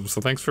fucking awesome. So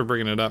thanks for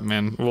bringing it up,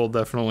 man. We'll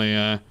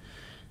definitely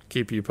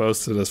keep you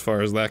posted as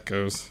far as that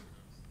goes.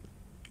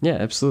 Yeah,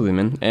 absolutely,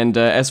 man. And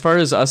as far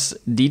as us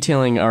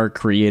detailing our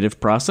creative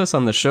process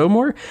on the show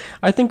more,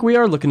 I think we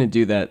are looking to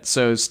do that.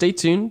 So stay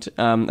tuned.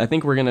 I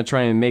think we're going to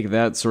try and make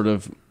that sort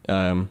of...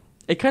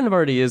 it kind of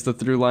already is the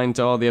through line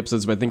to all the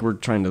episodes, but I think we're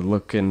trying to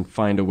look and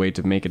find a way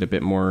to make it a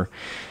bit more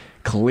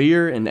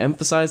clear and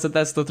emphasize that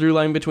that's the through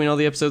line between all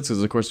the episodes,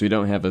 because of course we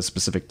don't have a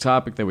specific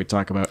topic that we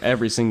talk about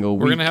every single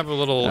week. We're going to have a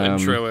little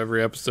intro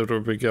every episode where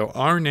we go,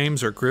 our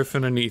names are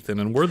Griffin and Ethan,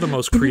 and we're the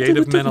most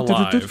creative men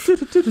alive.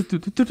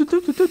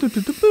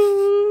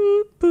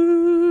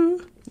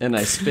 And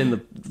I spin the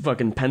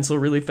fucking pencil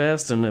really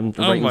fast, and I'm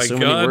writing my so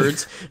God. many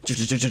words.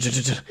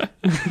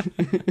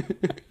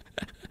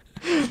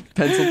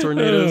 Pencil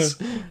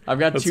tornadoes. I've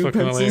got That's two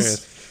fucking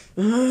pencils.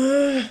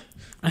 hilarious.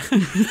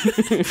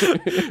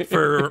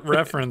 For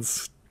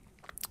reference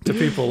to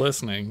people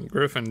listening,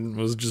 Griffin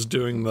was just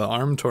doing the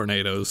arm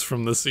tornadoes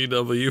from the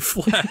CW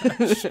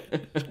Flash.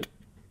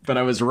 But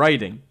I was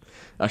writing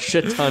a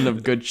shit ton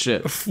of good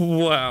shit.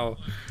 Wow.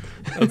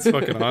 That's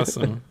fucking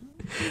awesome.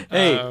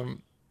 Hey,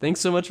 thanks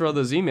so much for all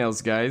those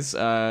emails, guys.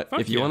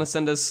 If you yeah. want to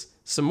send us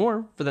some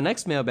more for the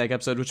next mailbag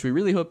episode, which we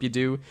really hope you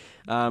do,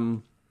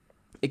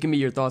 it can be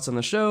your thoughts on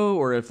the show,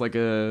 or if like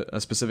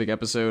a specific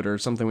episode or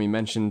something we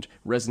mentioned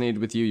resonated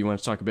with you, you want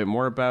to talk a bit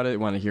more about it,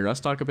 want to hear us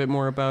talk a bit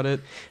more about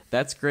it,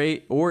 that's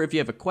great. Or if you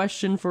have a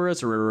question for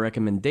us or a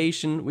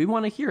recommendation, we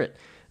want to hear it.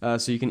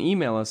 So you can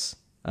email us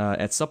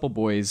at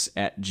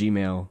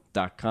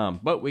suppleboys@gmail.com.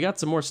 But we got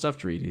some more stuff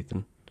to read,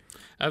 Ethan.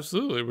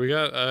 Absolutely. We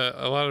got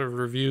a lot of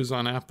reviews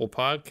on Apple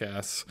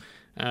Podcasts.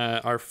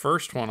 Our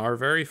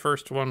very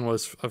first one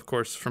was, of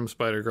course, from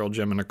Spider-Girl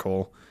Gemma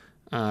Nicole.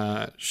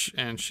 And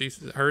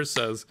hers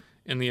says,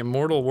 in the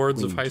immortal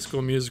words of High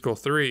School Musical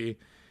 3,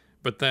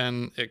 but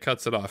then it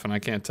cuts it off and I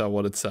can't tell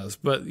what it says.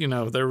 But, you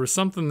know, there was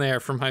something there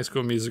from High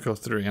School Musical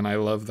 3, and I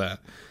love that.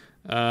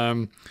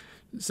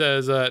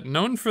 Says,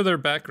 known for their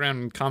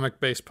background in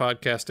comic-based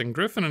podcasting,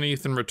 Griffin and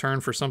Ethan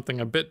return for something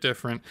a bit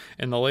different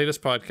in the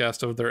latest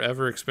podcast of their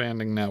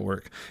ever-expanding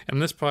network. In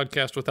this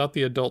podcast, without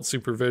the adult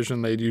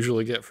supervision they'd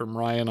usually get from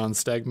Ryan on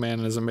Stegman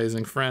and His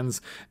Amazing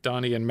Friends,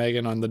 Donnie and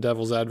Megan on the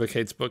Devil's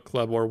Advocates Book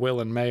Club, or Will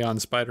and May on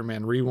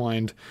Spider-Man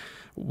Rewind.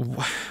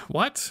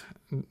 What?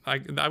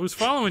 I was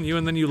following you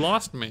and then you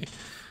lost me.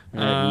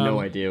 I have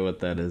no idea what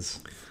that is.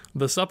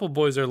 The Supple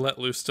Boys are let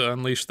loose to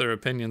unleash their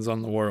opinions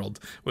on the world,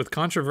 with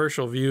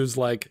controversial views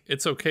like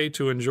it's okay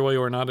to enjoy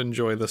or not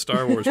enjoy the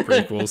Star Wars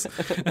prequels.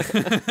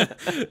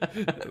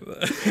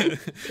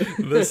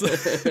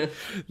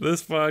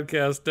 This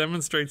podcast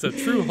demonstrates a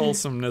true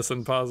wholesomeness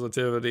and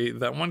positivity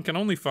that one can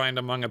only find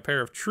among a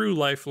pair of true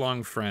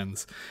lifelong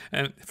friends.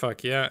 And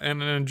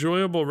and an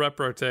enjoyable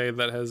repartee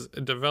that has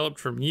developed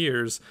from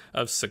years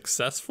of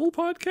successful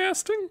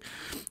podcasting.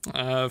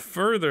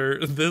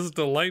 Further, this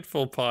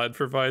delightful pod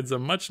provides a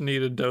much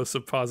needed dose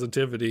of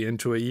positivity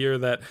into a year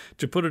that,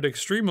 to put it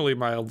extremely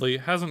mildly,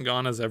 hasn't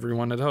gone as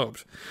everyone had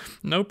hoped.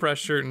 No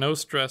pressure, no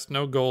stress,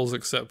 no goals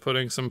except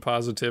putting some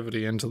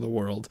positivity into the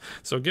world.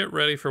 So get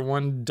ready for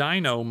one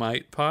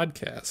Dynamite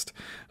podcast.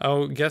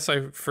 Oh, guess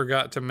I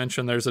forgot to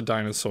mention there's a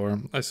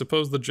dinosaur. I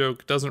suppose the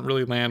joke doesn't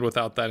really land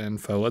without that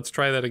info. Let's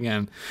try that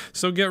again.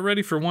 So get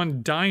ready for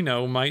one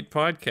Dynamite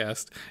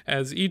podcast,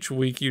 as each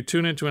week you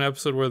tune into an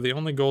episode where the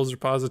only goals are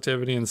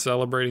positivity and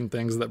celebrating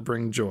things that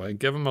bring joy.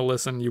 Give them a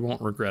listen, you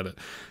won't regret it.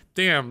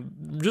 Damn,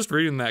 just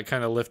reading that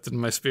kind of lifted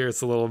my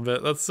spirits a little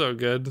bit. That's so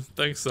good.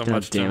 Thanks so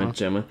much, Damn it,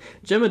 Gemma.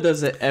 Gemma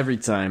does it every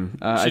time.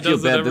 I She feel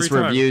does it bad every this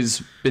time.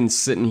 review's been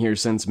sitting here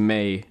since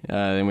May,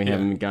 and we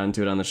haven't gotten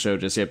to it on the show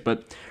just yet.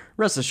 But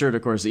rest assured,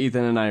 of course,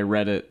 Ethan and I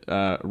read it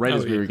right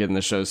as we were getting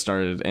the show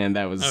started, and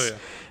that was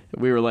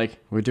we were like,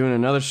 we're doing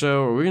another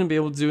show. Are we going to be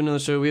able to do another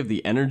show? We have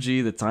the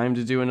energy, the time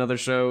to do another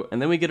show.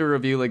 And then we get a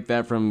review like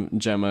that from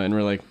Gemma, and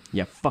we're like,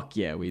 yeah, fuck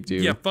yeah, we do.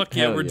 Yeah, fuck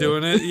yeah, Hell we're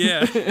doing it.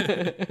 Yeah.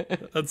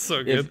 That's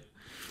so good.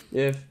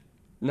 If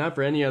not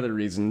for any other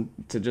reason,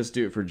 to just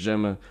do it for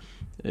Gemma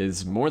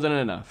is more than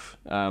enough,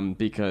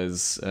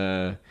 because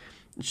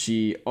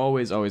she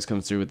always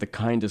comes through with the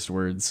kindest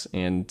words.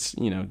 And,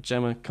 you know,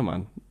 Gemma, come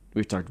on.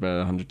 We've talked about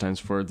it 100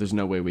 times before. There's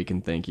no way we can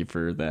thank you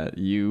for that.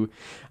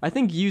 I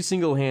think you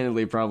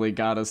single-handedly probably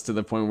got us to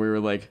the point where we were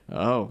like,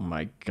 oh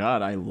my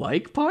God, I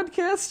like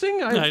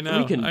podcasting? I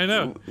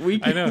know.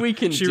 We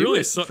can She do really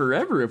it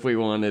forever if we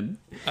wanted.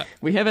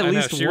 We have at I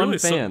know, least she one really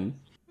fan.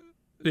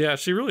 Yeah,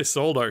 she really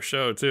sold our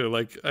show too.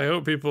 Like, I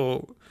hope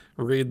people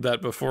read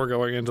that before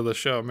going into the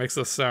show. It makes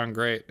us sound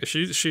great.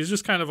 She's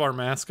just kind of our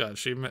mascot.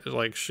 She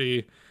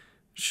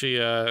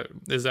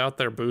is out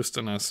there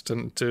boosting us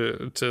to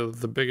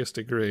the biggest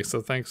degree. So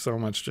thanks so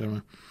much,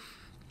 Gemma.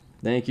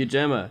 Thank you,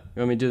 Gemma. You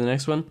want me to do the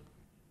next one?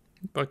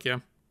 Fuck yeah.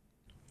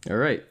 All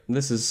right.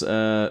 This is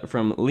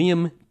from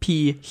Liam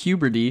P.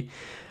 Huberty.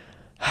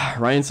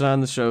 Ryan's not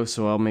on the show,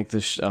 so I'll make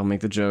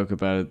the joke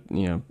about,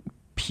 you know,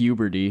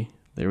 puberty.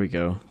 There we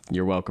go.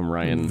 You're welcome,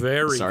 Ryan.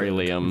 Sorry,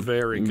 good. Liam.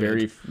 Very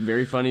good.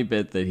 Very funny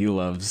bit that he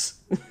loves.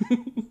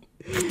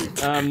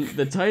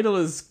 The title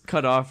is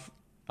cut off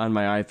on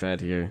my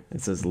iPad here.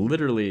 It says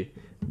literally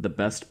the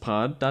best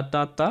pod ...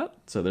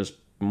 So there's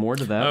more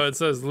to that. Oh, it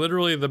says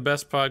literally the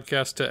best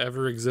podcast to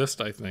ever exist,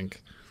 I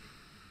think.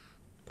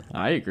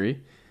 I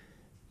agree.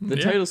 The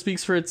title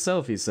speaks for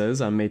itself, he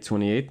says, on May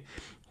 28th.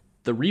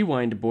 The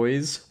Rewind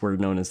Boys, were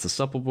known as the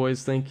Supple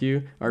Boys, thank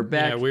you, are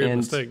back. Yeah, weird and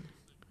mistake.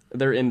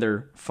 they're in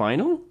their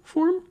final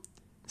form?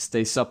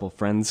 Stay supple,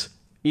 friends.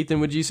 Ethan,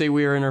 would you say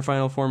we are in our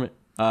final form?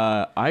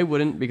 I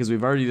wouldn't, because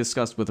we've already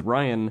discussed with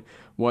Ryan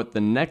what the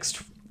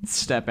next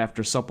step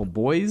after Supple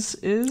Boys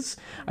is.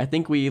 I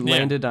think we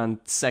landed on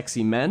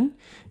Sexy Men.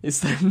 Is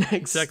the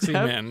next Sexy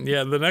step. Men.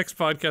 Yeah, the next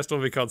podcast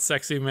will be called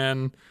Sexy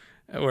Men,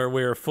 where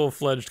we are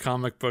full-fledged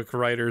comic book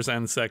writers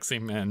and sexy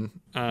men.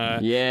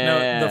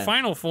 Yeah. No, the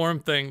final form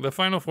thing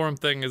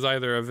is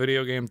either a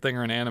video game thing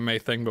or an anime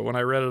thing, but when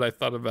I read it, I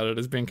thought about it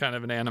as being kind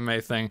of an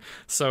anime thing.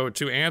 So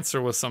to answer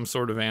with some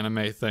sort of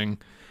anime thing,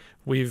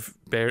 we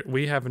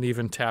haven't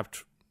even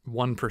tapped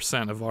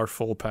 1% of our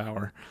full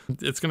power.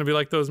 It's going to be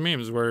like those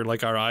memes where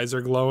like our eyes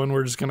are glowing.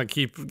 We're going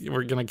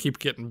to keep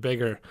getting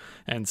bigger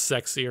and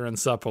sexier and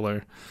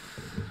suppler.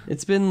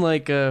 It's been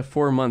like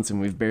 4 months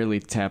and we've barely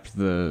tapped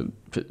the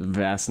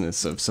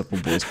vastness of Supple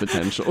Boys'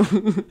 potential.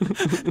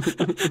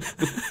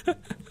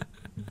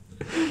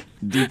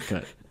 Deep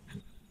cut.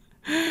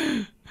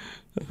 I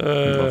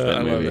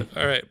love it.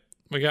 All right.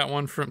 We got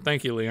one from,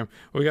 thank you, Liam.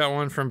 We got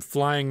one from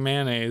Flying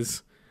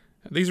Mayonnaise.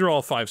 These are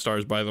all 5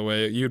 stars, by the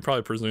way. You'd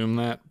probably presume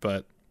that,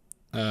 but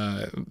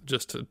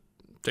just to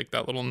take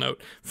that little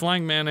note.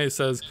 Flying Mayonnaise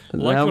says,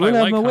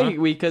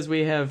 because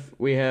we have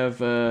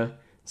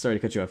sorry to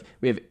cut you off.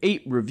 We have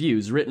 8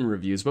 written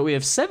reviews, but we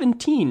have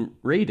 17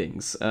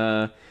 ratings. We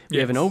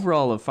have an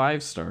overall of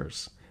 5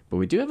 stars, but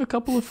we do have a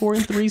couple of 4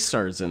 and 3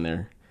 stars in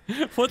there.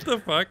 What the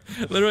fuck?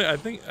 Literally, I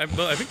think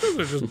those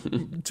are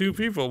just 2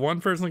 people. One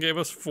person gave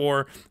us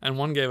 4, and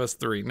one gave us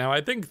 3. Now,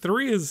 I think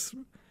 3 is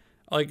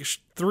like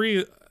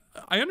 3.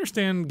 I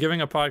understand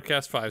giving a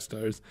podcast 5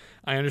 stars.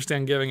 I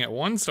understand giving it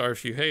 1 star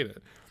if you hate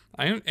it.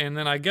 And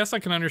then I guess I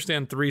can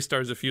understand 3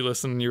 stars if you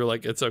listen and you're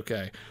like, it's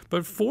okay.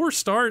 But 4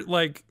 stars,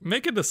 like,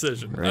 make a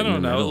decision. Right I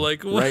don't know.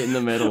 Like, what, right in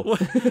the middle.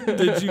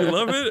 Did you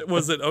love it?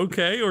 Was it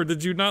okay? Or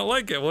did you not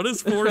like it? What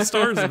does 4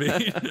 stars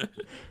mean?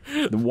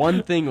 The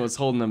one thing was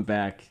holding them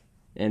back.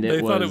 And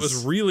they thought it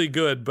was really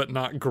good, but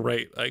not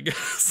great, I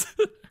guess.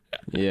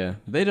 Yeah,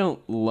 they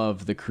don't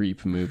love the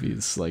creep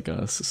movies like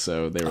us,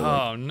 so they were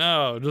like, oh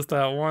no, just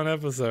that one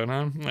episode,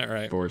 huh? All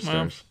right. 4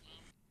 stars.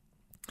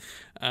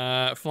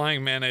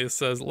 Flying Mayonnaise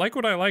says, like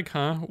what I like,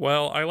 huh?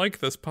 Well, I like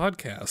this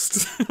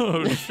podcast.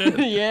 Oh, shit.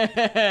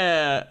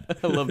 Yeah!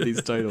 I love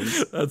these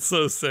titles. That's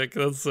so sick.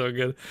 That's so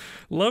good.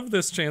 Love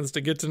this chance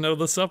to get to know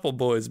the Supple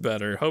Boys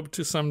better. Hope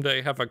to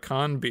someday have a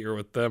con beer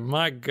with them.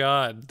 My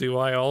God, do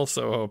I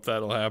also hope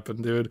that'll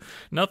happen, dude.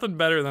 Nothing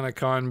better than a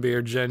con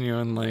beer,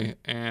 genuinely,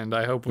 and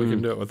I hope we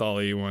can do it with all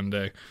of you one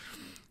day.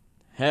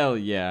 Hell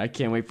yeah, I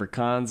can't wait for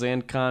cons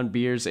and con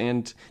beers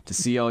and to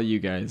see all you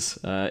guys.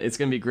 It's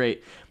going to be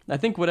great. I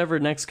think whatever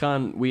next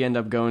con we end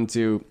up going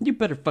to, you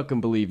better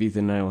fucking believe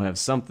Ethan and I will have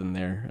something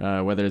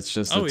there. Whether it's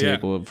just a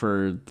table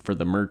for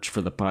the merch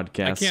for the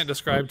podcast. I can't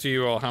describe to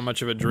you all how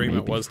much of a dream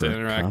it was to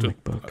interact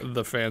with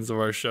the fans of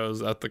our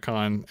shows at the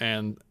con.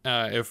 And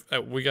if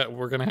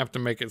we're gonna have to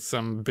make it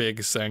some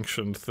big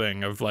sanctioned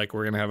thing of like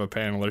we're gonna have a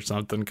panel or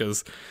something,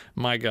 because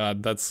my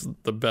God, that's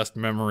the best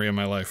memory of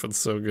my life. It's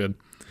so good.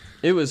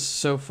 It was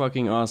so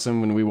fucking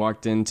awesome when we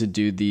walked in to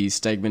do the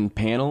Stegman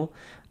panel.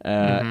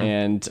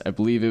 And I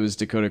believe it was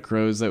Dakota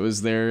Crows that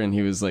was there, and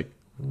he was like,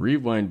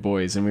 Rewind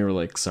Boys, and we were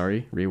like,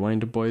 sorry,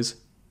 Rewind Boys?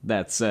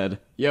 That said,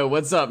 yo,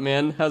 what's up,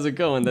 man? How's it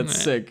going?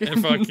 That's sick.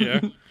 Fuck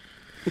yeah.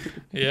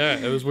 Yeah,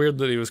 it was weird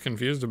that he was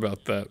confused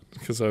about that,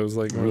 because I was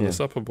like, we're the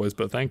Supple Boys,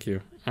 but thank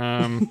you.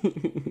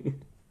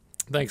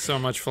 Thanks so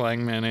much,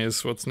 Flying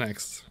Mayonnaise. What's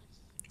next?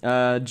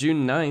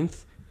 June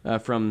 9th,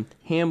 from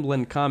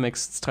Hamblin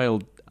Comics. It's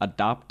titled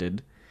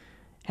Adopted.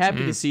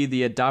 Happy to see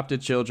the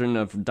adopted children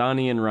of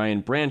Donnie and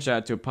Ryan branch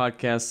out to a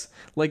podcast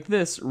like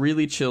this.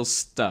 Really chill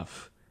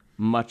stuff.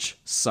 Much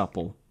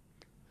supple.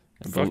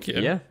 Fuck yeah.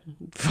 Yeah.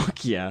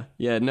 Fuck yeah.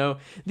 Yeah, no.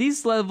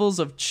 These levels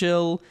of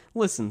chill,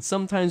 listen,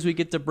 sometimes we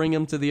get to bring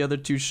them to the other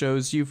two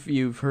shows.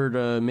 You've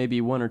heard maybe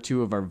one or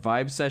two of our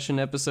Vibe Session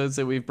episodes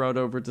that we've brought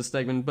over to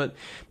Stegman, but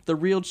the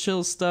real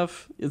chill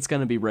stuff, it's going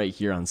to be right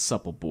here on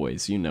Supple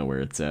Boys. You know where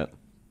it's at.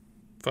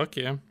 Fuck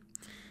yeah.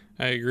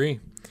 I agree.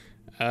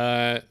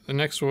 The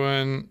next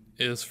one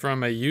is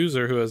from a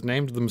user who has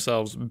named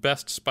themselves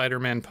Best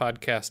Spider-Man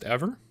Podcast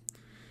Ever.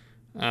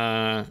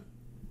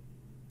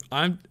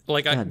 I'm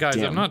like, guys,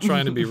 damn. I'm not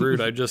trying to be rude.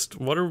 I just,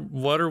 what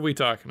are we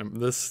talking about?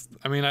 This,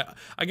 I mean,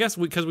 I guess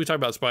because we talk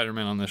about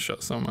Spider-Man on this show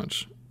so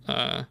much,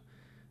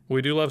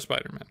 we do love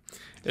Spider-Man.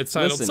 It's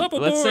titled Listen, Supple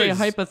let's Boys. say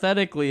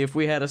hypothetically, if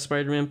we had a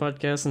Spider-Man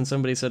podcast and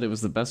somebody said it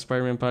was the best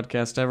Spider-Man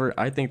podcast ever,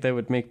 I think that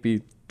would make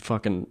me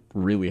fucking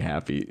really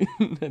happy.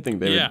 I think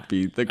that would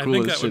be the I think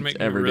coolest that would shit make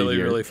me ever to really,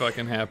 hear. really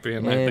fucking happy,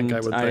 and I think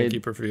I would thank you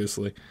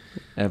profusely.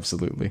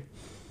 Absolutely.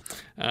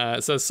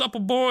 It says, Supple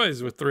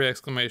Boys with 3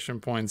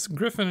 exclamation points.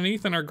 Griffin and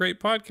Ethan are great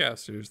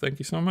podcasters. Thank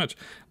you so much.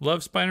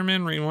 Love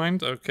Spider-Man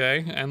Rewind,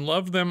 okay, and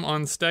love them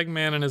on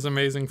Stegman and his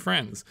amazing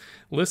friends.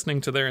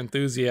 Listening to their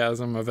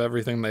enthusiasm of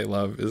everything they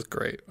love is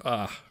great.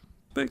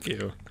 Thank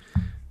you.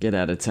 Get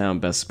out of town,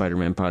 best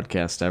Spider-Man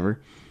podcast ever.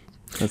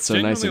 That's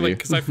so nice of you.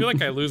 Because I feel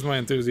like I lose my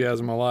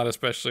enthusiasm a lot,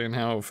 especially in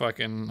how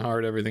fucking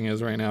hard everything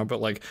is right now.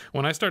 But like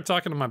when I start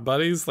talking to my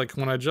buddies, like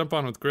when I jump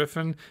on with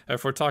Griffin,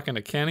 if we're talking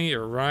to Kenny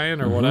or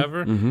Ryan or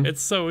whatever,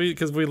 it's so easy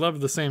because we love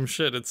the same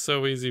shit. It's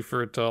so easy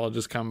for it to all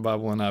just come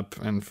bubbling up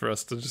and for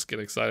us to just get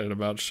excited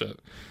about shit.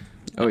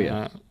 Oh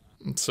yeah.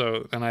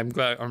 And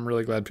I'm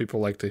really glad people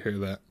like to hear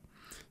that.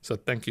 So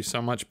thank you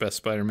so much, best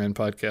Spider-Man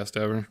podcast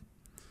ever.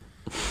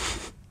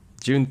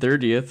 June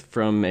 30th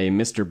from a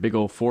Mr. Big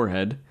Ol'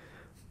 Forehead.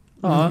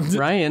 Aw,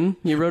 Ryan,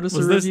 you wrote us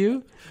a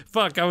review?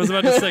 Fuck, I was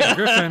about to say,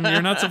 Griffin,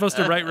 you're not supposed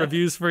to write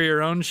reviews for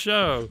your own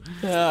show.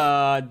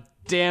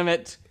 Damn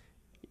it.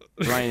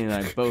 Ryan and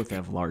I both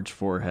have large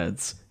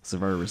foreheads because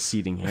of our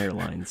receding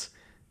hairlines.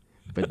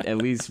 But at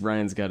least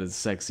Ryan's got his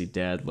sexy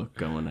dad look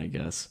going, I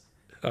guess.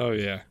 Oh,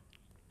 yeah.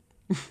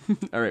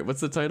 All right,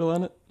 what's the title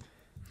on it?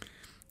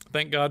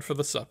 Thank God for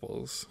the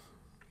supples.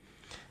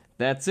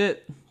 That's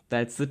it.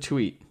 That's the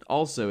tweet.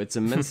 Also, it's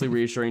immensely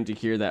reassuring to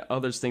hear that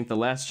others think The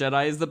Last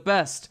Jedi is the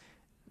best.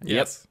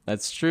 Yes. Yep,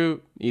 that's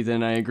true. Ethan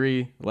and I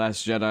agree.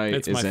 Last Jedi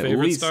It's is my at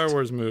favorite least... Star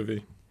Wars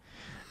movie.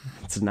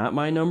 It's not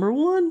my number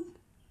one,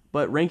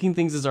 but ranking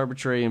things is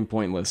arbitrary and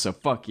pointless. So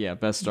fuck yeah,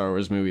 best Star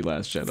Wars movie,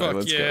 Last Jedi. Fuck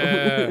Let's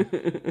yeah.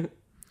 go.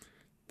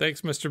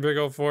 Thanks, Mr. Big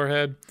Ol'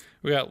 Forehead.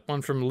 We got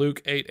one from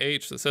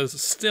Luke8H that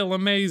says, still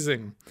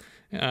amazing.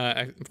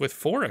 With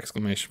 4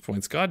 exclamation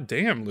points. God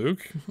damn,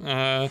 Luke.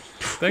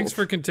 Thanks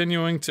for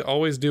continuing to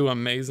always do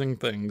amazing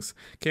things.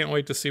 Can't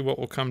wait to see what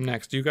will come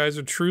next. You guys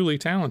are truly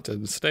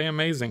talented. Stay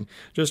amazing.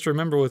 Just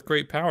remember, with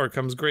great power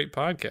comes great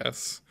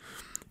podcasts.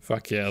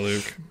 Fuck yeah,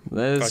 Luke.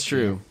 That is Fuck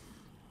true.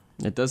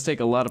 It does take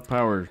a lot of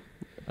power,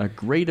 a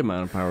great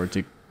amount of power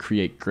to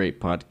create great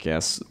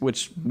podcasts,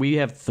 which we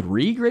have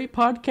 3 great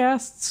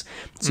podcasts.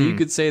 So you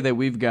could say that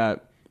we've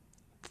got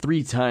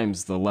 3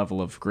 times the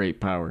level of great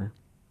power.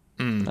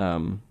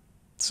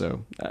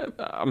 So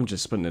I'm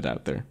just putting it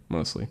out there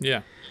mostly.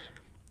 Yeah.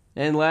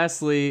 And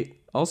lastly,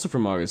 also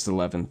from August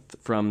 11th,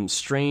 from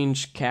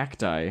Strange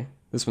Cacti.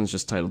 This one's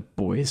just titled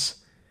Boys.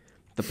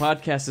 The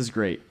podcast is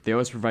great. They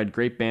always provide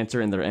great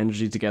banter and their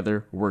energy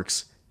together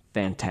works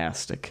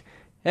fantastic.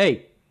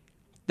 Hey,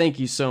 thank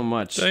you so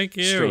much. Thank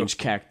you. Strange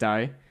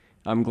Cacti.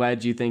 I'm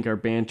glad you think our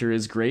banter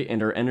is great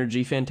and our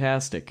energy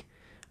fantastic.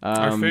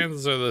 Our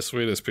fans are the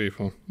sweetest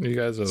people. You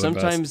guys are the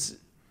best.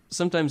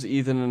 Sometimes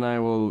Ethan and I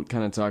will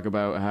kind of talk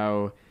about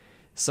how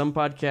some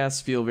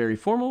podcasts feel very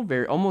formal,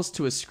 very almost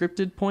to a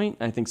scripted point.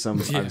 I think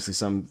obviously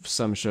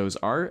some shows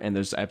are, and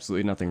there's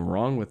absolutely nothing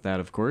wrong with that,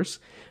 of course.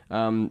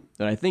 But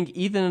I think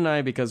Ethan and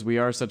I, because we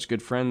are such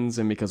good friends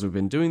and because we've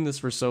been doing this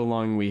for so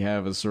long, we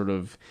have a sort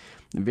of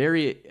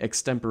very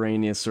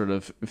extemporaneous sort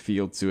of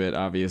feel to it,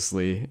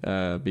 obviously,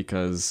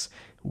 because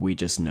we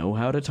just know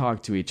how to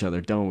talk to each other,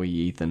 don't we,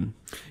 Ethan?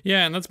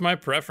 Yeah, and that's my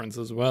preference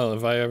as well.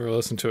 If I ever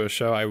listen to a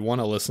show, I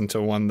want to listen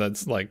to one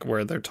that's like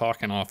where they're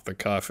talking off the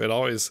cuff. It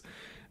always,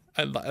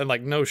 I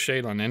like, no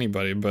shade on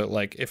anybody, but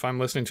like if I'm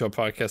listening to a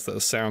podcast that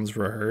sounds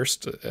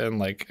rehearsed and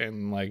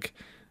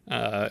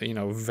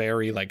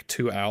very like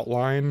to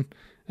outline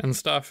and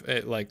stuff,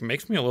 it like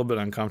makes me a little bit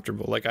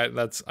uncomfortable. Like I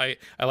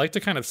like to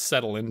kind of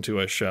settle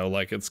into a show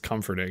like it's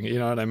comforting. You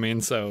know what I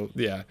mean? So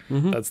yeah,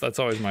 that's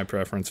always my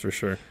preference for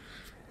sure.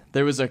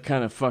 There was a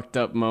kind of fucked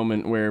up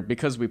moment where,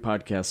 because we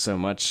podcast so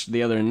much,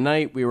 the other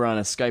night we were on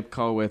a Skype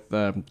call with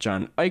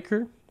John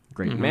Eicher,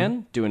 great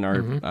man, doing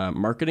our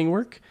marketing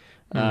work.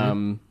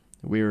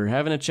 We were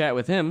having a chat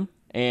with him,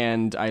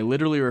 and I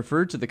literally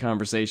referred to the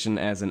conversation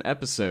as an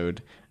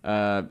episode,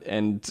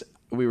 and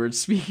we were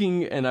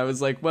speaking, and I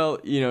was like, well,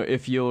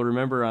 if you'll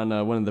remember on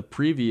one of the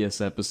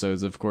previous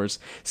episodes, of course,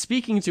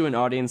 speaking to an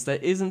audience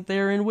that isn't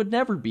there and would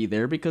never be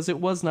there because it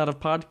was not a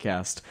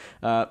podcast.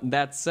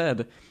 That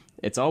said,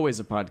 it's always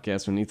a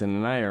podcast when Ethan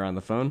and I are on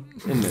the phone,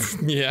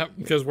 isn't it? Yeah,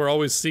 because we're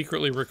always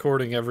secretly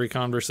recording every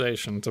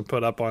conversation to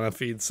put up on a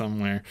feed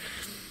somewhere.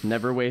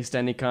 Never waste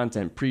any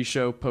content.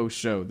 Pre-show,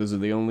 post-show. Those are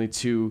the only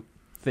two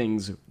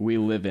things we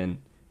live in.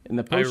 And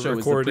the post-show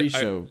is the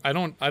pre-show. I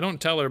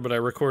don't tell her, but I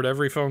record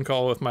every phone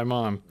call with my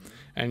mom.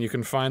 And you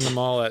can find them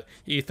all at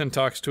Ethan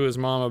Talks to His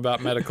Mom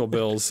About Medical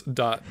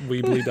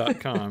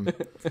Bills.weebly.com.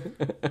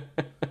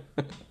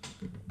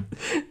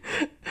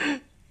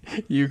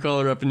 You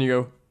call her up and you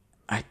go,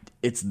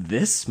 it's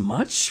this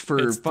much for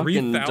it's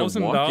fucking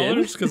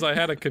 $3,000 because I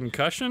had a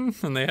concussion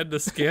and they had to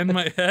scan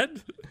my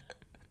head?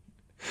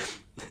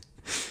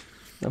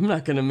 I'm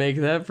not going to make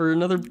that for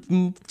another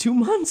 2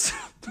 months.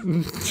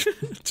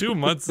 2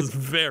 months is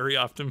very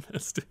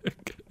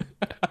optimistic.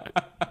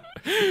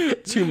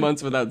 2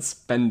 months without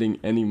spending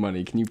any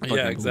money. Can you fucking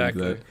believe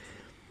that?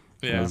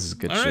 Yeah. Oh, this is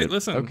good all shit. right,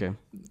 listen. Okay.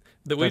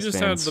 We just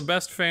fans. had the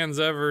best fans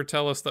ever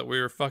tell us that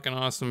we were fucking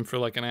awesome for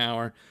like an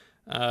hour.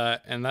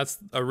 And that's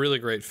a really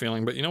great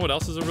feeling. But you know what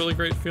else is a really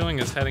great feeling?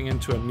 Is heading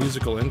into a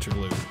musical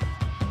interlude.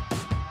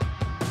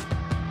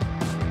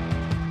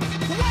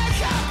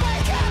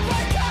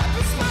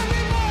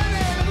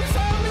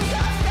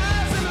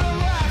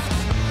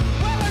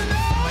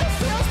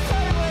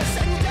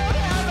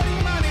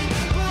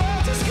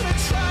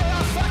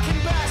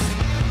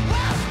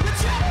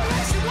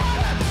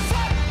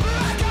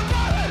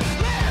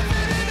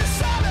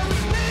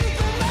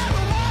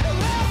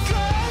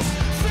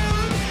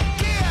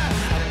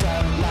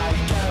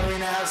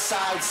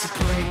 To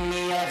bring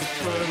me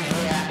everything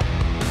here.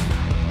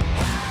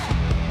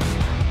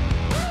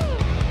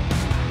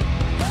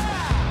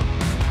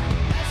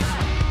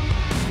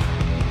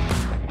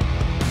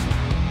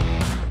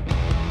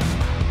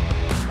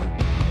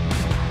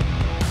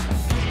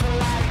 People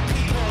like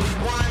people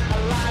who want a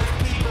life,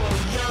 people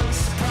who young,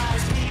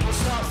 surprised people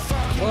stop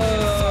fucking.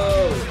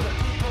 Whoa!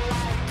 People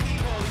like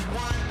people who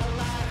want a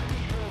life,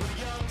 people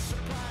who young,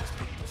 surprised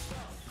people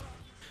stop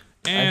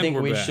fucking. And I think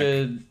we're we back.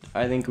 should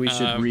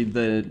read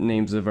the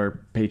names of our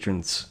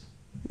patrons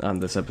on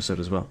this episode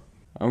as well.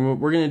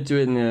 We're gonna do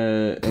it in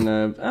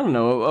a I don't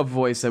know, a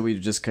voice that we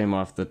just came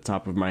off the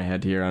top of my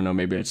head here. I don't know,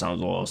 maybe it sounds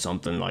a little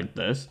something like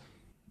this.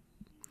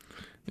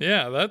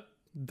 Yeah,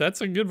 that's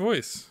a good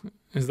voice.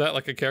 Is that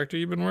like a character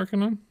you've been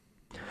working on?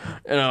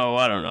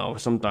 I don't know.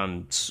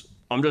 Sometimes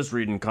I'm just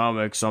reading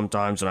comics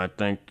sometimes, and I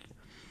think,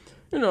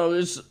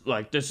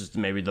 this is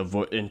maybe the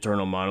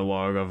internal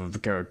monologue of a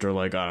character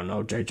like, I don't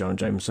know, J. Jonah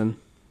Jameson.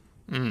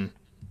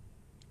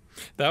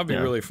 That would be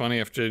Yeah. really funny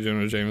if J.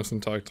 Jonah Jameson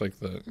talked like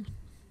that.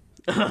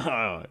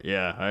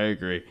 Yeah, I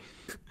agree.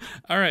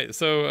 All right,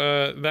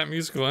 so that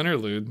musical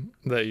interlude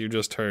that you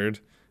just heard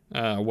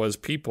was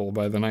People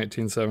by the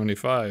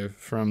 1975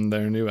 from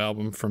their new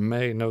album from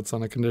May, Notes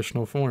on a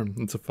Conditional Form.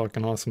 It's a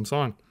fucking awesome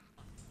song.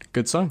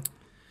 Good song.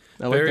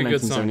 I like Very the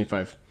good song.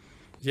 1975.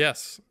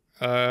 Yes.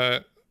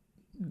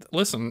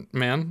 Listen,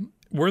 man,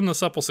 we're in the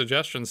supple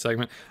suggestions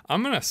segment.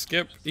 I'm going to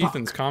skip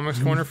Ethan's Comics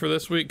Corner for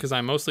this week because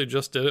I mostly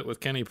just did it with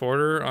Kenny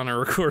Porter on a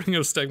recording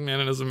of Stegman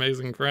and His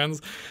Amazing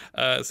Friends.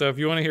 So if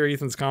you want to hear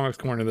Ethan's Comics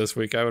Corner this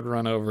week, I would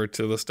run over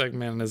to the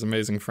Stegman and His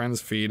Amazing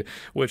Friends feed,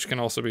 which can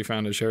also be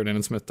found at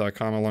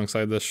SheridanandSmith.com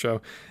alongside this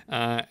show.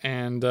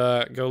 And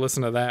go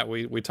listen to that.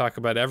 We talk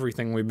about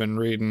everything we've been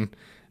reading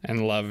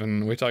and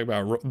loving. We talk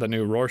about the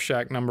new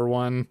Rorschach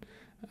 #1.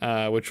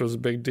 Which was a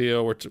big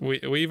deal.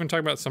 We even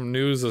talk about some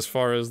news as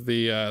far as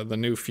the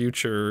new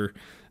Future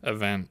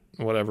event,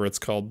 whatever it's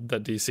called,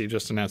 that DC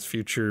just announced.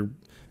 Future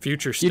State.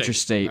 Future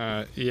State.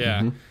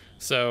 Yeah.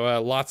 So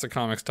lots of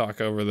comics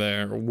talk over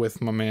there with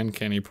my man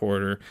Kenny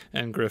Porter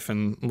and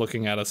Griffin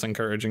looking at us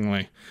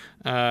encouragingly.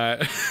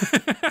 So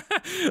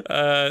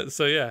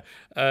yeah,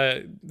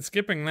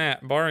 skipping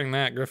that, barring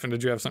that, Griffin,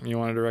 did you have something you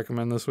wanted to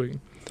recommend this week?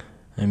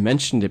 I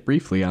mentioned it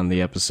briefly on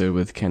the episode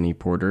with Kenny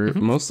Porter,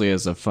 mostly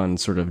as a fun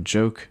sort of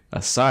joke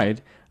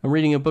aside. I'm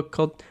reading a book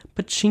called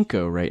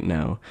Pachinko right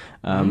now.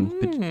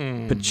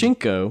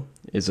 Pachinko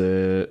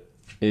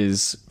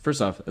is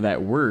first off,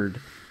 that word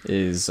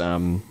is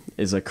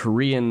a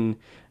Korean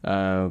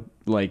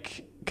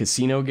like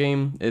casino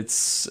game.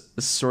 It's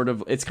kind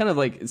of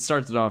like, it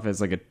started off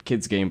as like a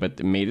kid's game, but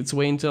it made its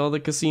way into all the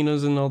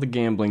casinos and all the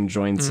gambling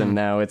joints, and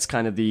now it's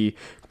kind of the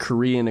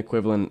Korean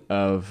equivalent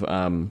of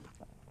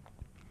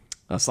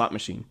a slot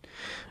machine.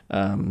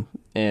 And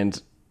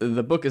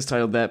the book is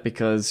titled that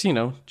because,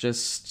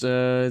 just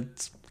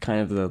it's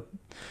kind of the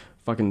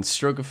fucking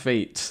stroke of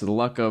fate, the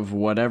luck of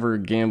whatever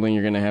gambling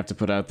you're going to have to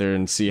put out there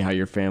and see how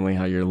your family,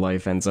 how your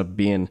life ends up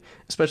being,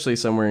 especially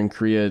somewhere in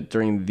Korea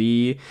during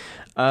the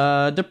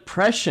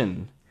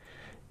Depression.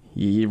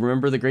 You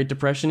remember the Great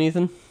Depression,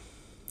 Ethan?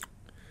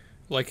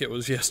 Like it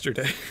was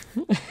yesterday.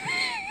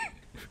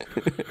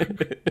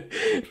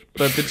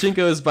 But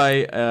Pachinko is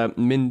by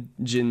Min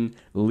Jin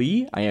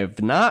Lee. I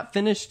have not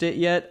finished it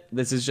yet.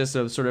 This is just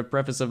a sort of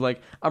preface of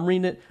like, I'm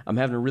reading it. I'm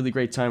having a really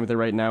great time with it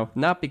right now.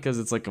 Not because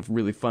it's like a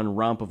really fun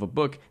romp of a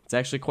book. It's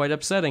actually quite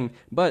upsetting,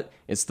 but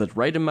it's the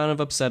right amount of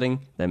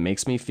upsetting that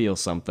makes me feel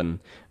something.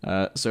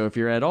 So if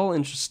you're at all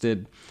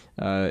interested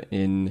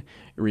in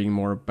reading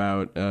more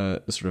about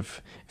sort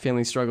of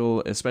family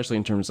struggle, especially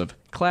in terms of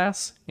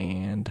class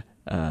and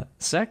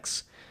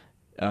sex,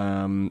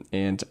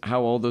 and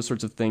how all those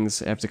sorts of things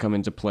have to come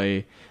into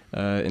play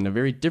in a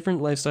very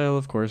different lifestyle,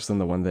 of course, than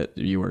the one that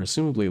you are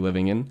assumably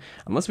living in.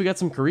 Unless we got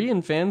some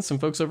Korean fans, some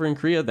folks over in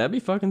Korea, that'd be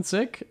fucking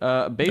sick.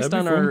 Based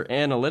on our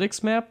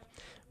analytics map,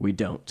 we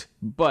don't.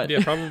 But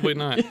Yeah, probably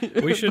not.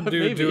 We should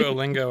do maybe.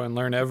 Duolingo and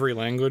learn every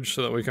language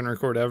so that we can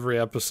record every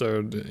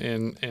episode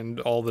in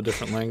all the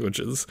different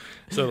languages,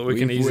 so that we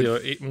can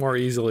more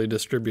easily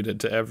distribute it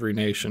to every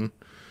nation.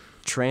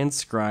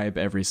 transcribe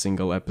every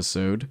single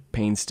episode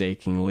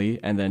painstakingly,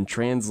 and then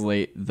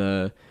translate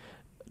the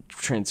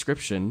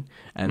transcription,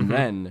 and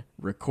then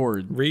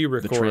re-record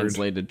the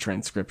translated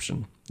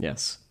transcription.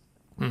 Yes.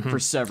 For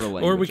several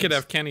languages. Or we could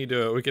have Kenny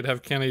do it. We could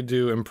have Kenny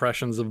do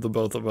impressions of the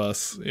both of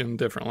us in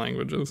different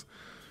languages.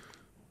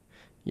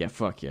 Yeah,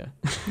 fuck yeah.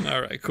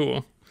 All right,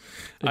 cool.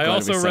 Glad I we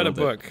also read a settled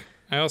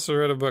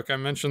it. book. I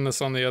mentioned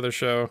this on the other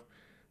show.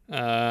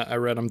 I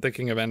read I'm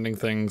Thinking of Ending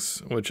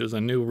Things, which is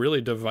a new,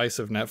 really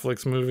divisive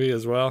Netflix movie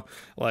as well.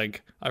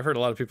 Like, I've heard a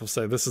lot of people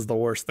say, this is the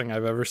worst thing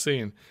I've ever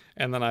seen.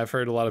 And then I've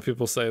heard a lot of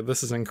people say,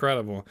 this is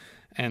incredible.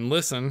 And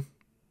listen,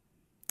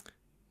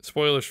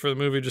 spoilers for the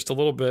movie just a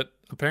little bit.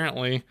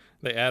 Apparently,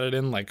 they added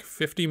in like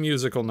 50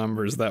 musical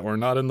numbers that were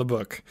not in the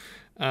book.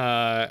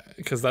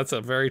 Because that's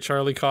a very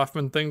Charlie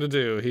Kaufman thing to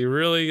do. He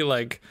really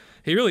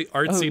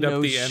artsied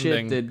up the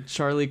ending. Did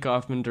Charlie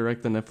Kaufman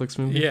direct the Netflix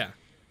movie? Yeah.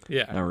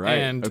 Yeah. All right.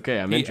 And okay,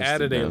 I'm he interested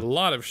added a now.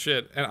 lot of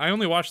shit. And I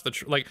only watched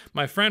like,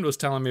 my friend was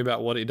telling me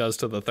about what he does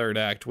to the third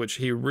act, which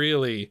he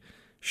really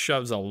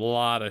shoves a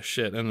lot of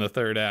shit in the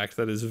third act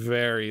that is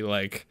very,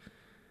 like,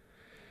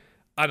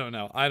 I don't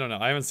know. I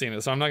haven't seen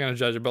it, so I'm not going to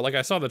judge it. But, like,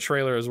 I saw the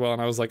trailer as well,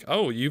 and I was like,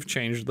 oh, you've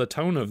changed the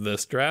tone of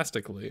this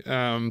drastically.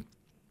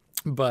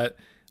 But,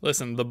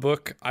 listen, the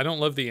book, I don't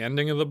love the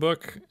ending of the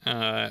book.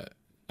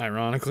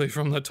 Ironically,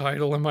 from the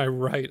title, am I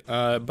right?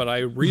 But I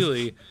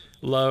really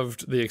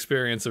loved the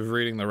experience of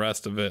reading the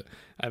rest of it.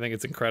 I think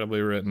it's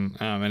incredibly written,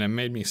 and it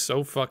made me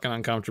so fucking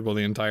uncomfortable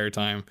the entire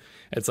time.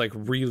 It's like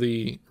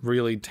really,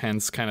 really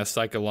tense kind of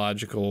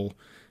psychological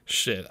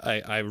shit.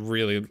 I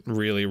really,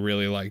 really,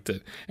 really liked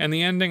it. And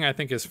the ending, I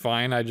think, is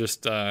fine. I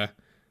just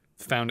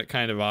found it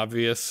kind of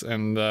obvious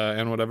and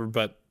whatever,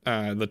 but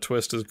the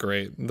twist is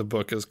great. The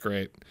book is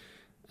great.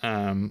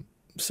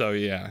 So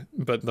yeah,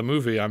 but the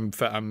movie I'm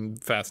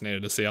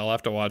fascinated to see. I'll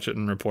have to watch it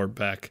and report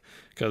back,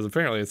 because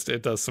apparently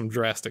it does some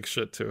drastic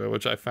shit to it,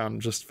 which I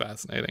found just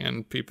fascinating.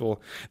 And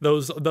people,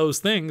 those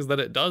things that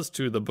it does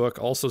to the book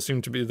also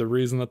seem to be the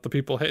reason that the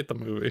people hate the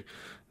movie.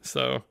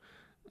 So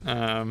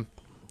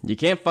You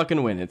can't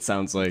fucking win, it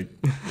sounds like.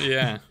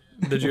 yeah.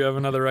 Did you have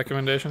another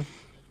recommendation?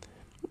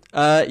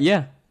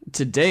 Yeah.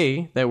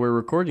 Today that we're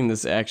recording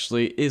this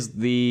actually is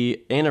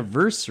the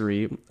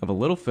anniversary of a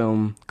little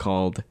film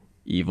called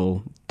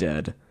Evil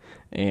Dead.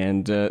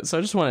 And so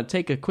I just want to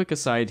take a quick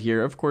aside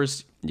here. Of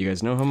course, you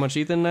guys know how much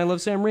Ethan and I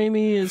love Sam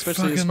Raimi,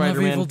 especially the Fucking love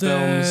Spider-Man Evil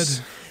films.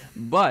 Dead.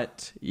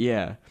 But,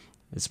 yeah,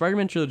 the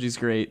Spider-Man trilogy is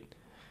great.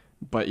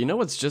 But you know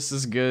what's just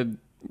as good?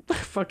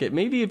 Fuck it.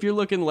 Maybe if you're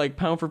looking like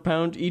pound for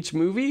pound each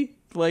movie,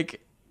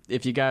 like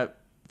if you got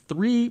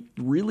 3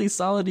 really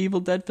solid Evil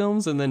Dead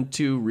films and then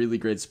 2 really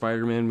great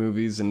Spider-Man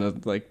movies and a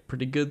like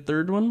pretty good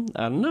third one.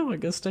 I don't know. I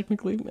guess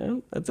technically,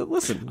 that's it.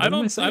 Listen, I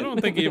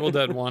don't think Evil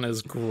Dead 1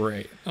 is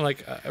great. I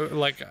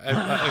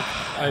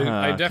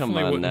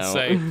definitely on wouldn't now.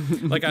 say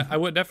I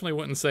would definitely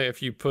wouldn't say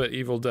if you put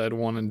Evil Dead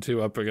 1 and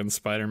 2 up against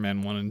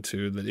Spider-Man 1 and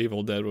 2 that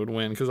Evil Dead would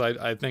win, because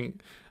I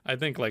think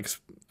like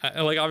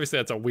obviously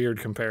that's a weird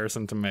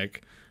comparison to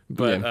make,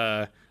 but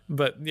Yeah.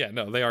 But yeah,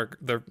 no,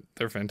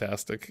 they're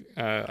fantastic.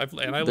 I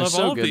They're love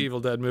so all of good. the Evil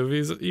Dead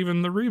movies,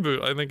 even the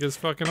reboot. I think is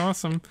fucking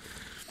awesome.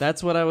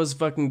 That's what I was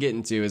fucking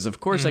getting to. Is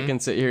of course I can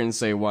sit here and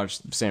say watch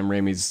Sam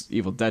Raimi's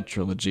Evil Dead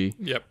trilogy.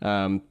 Yep.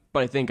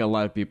 But I think a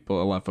lot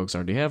of folks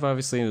already have,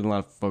 obviously, and a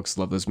lot of folks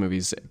love those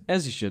movies,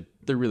 as you should.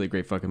 They're really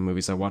great fucking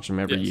movies. I watch them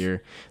every Yes.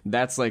 year.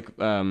 That's like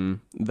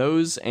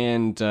those,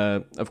 and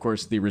of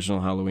course the original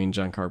Halloween,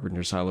 John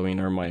Carpenter's Halloween,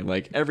 are my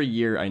like every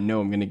year. I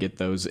know I'm gonna get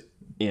those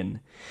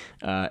in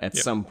at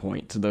some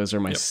point. Those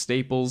are my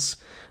staples.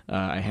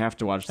 I have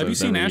to watch those. Have you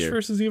seen every Ash year.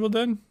 vs. Evil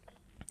Dead?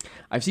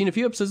 I've seen a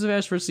few episodes of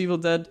Ash vs. Evil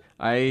Dead.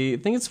 I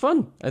think it's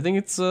fun. I think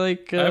it's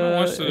like I haven't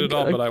watched it at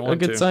all, but I want a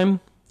good to. time.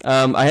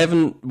 I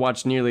haven't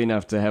watched nearly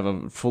enough to have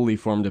a fully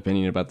formed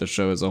opinion about the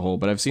show as a whole,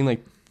 but I've seen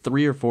like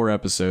 3 or 4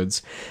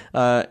 episodes,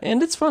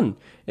 and it's fun.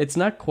 It's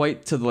not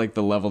quite to like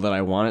the level that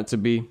I want it to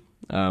be,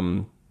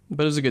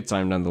 but it was a good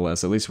time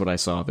nonetheless. At least what I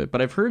saw of it.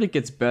 But I've heard it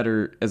gets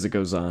better as it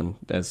goes on,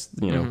 as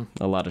you know,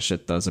 a lot of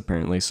shit does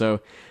apparently.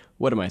 So.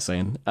 What am I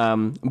saying?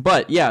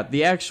 But yeah,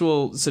 the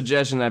actual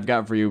suggestion I've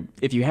got for you,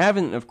 if you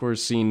haven't, of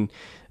course, seen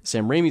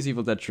Sam Raimi's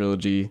Evil Dead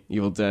trilogy,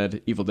 Evil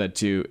Dead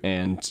 2,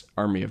 and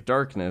Army of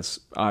Darkness.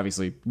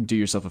 Obviously, do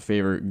yourself a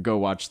favor, go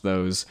watch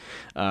those.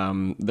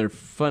 They're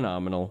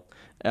phenomenal.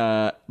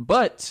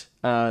 But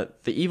the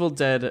Evil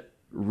Dead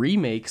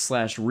remake /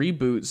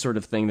 reboot sort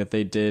of thing that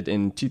they did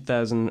in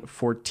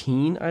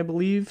 2014, I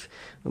believe.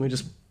 Let me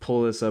just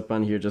pull this up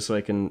on here just so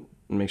I can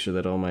make sure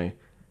that all my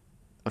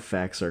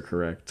facts are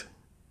correct.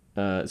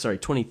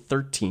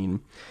 2013.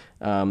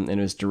 And it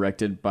was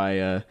directed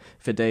by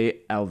Fede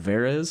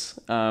Alvarez,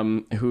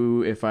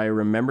 who, if I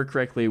remember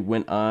correctly,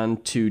 went on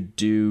to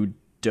do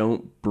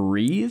Don't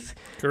Breathe.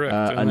 Correct.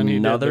 And then he did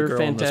another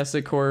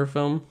fantastic horror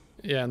film.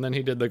 Yeah, and then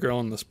he did The Girl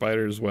in the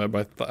Spider's Web.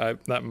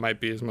 That might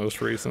be his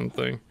most recent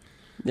thing.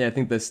 Yeah, I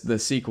think the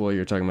sequel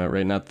you're talking about,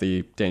 right? Not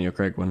the Daniel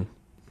Craig one.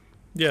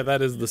 Yeah,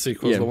 that is the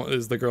sequel. Yeah.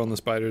 Is The Girl in the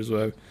Spider's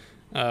Web.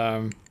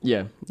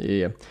 Yeah.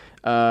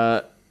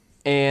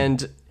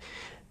 And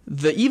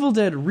the Evil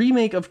Dead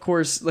remake, of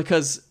course,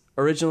 because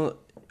original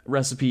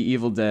recipe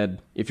Evil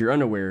Dead, if you're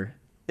unaware,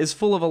 is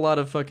full of a lot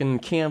of fucking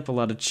camp, a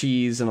lot of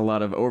cheese, and a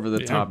lot of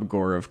over-the-top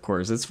gore, of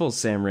course. It's full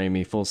Sam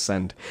Raimi, full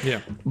send.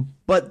 Yeah.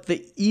 But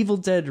the Evil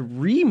Dead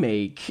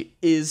remake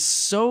is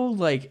so,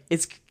 like,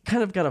 it's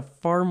kind of got a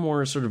far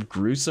more sort of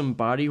gruesome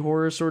body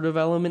horror sort of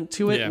element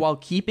to it, while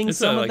keeping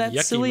some of that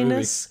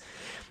silliness. Movie.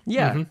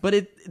 Yeah,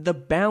 but the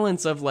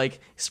balance of, like,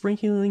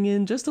 sprinkling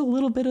in just a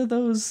little bit of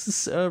those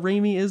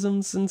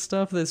Raimi-isms and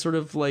stuff, that sort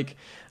of, like,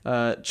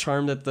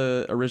 charm that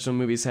the original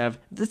movies have,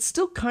 that's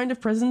still kind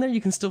of present there.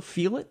 You can still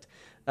feel it.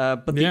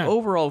 But the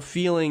overall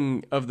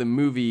feeling of the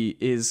movie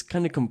is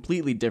kind of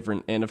completely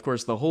different. And, of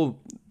course, the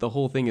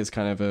whole thing is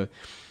kind of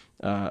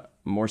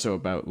more so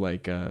about,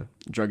 like,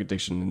 drug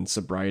addiction and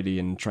sobriety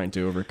and trying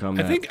to overcome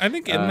that. I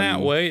think in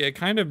that way, it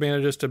kind of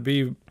manages to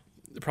be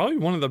probably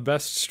one of the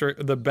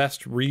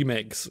best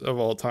remakes of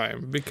all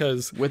time,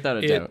 because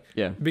without a doubt,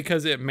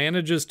 because it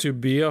manages to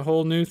be a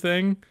whole new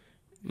thing,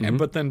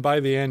 but then by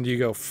the end you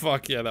go,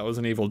 fuck yeah, that was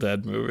an Evil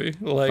Dead movie.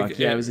 Like,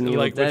 it was an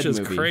Evil Dead which is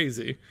movie.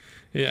 crazy.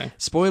 Yeah.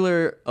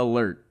 Spoiler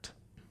alert.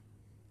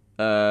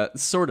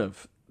 Sort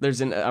of. I'm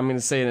going to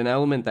say an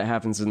element that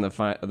happens in the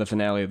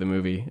finale of the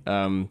movie.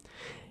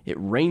 It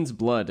rains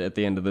blood at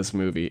the end of this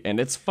movie, and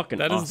it's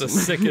fucking awesome. That is the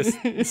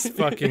sickest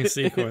fucking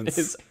sequence.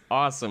 It's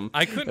awesome.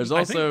 I think,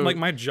 like,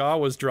 my jaw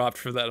was dropped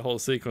for that whole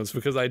sequence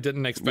because I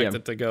didn't expect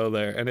it to go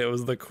there, and it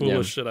was the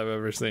coolest shit I've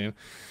ever seen.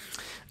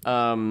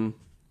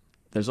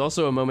 There's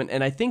also a moment,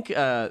 and I think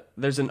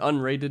there's an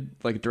unrated,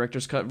 like,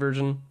 director's cut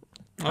version.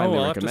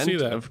 I'll have to see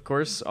that. Of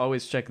course,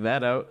 always check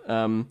that out.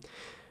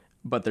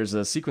 But there's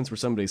a sequence where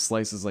somebody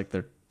slices, like,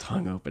 their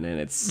tongue open, and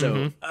it's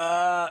so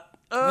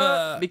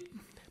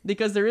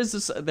because there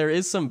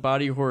is some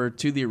body horror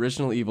to the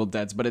original Evil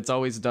Deads, but it's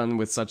always done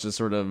with such a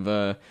sort of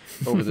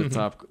over the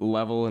top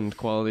level and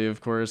quality, of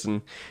course,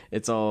 and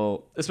it's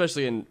all,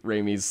 especially in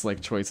Raimi's,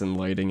 like, choice in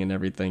lighting and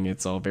everything,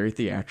 it's all very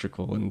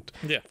theatrical and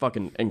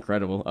fucking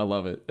incredible. I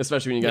love it,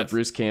 especially when you got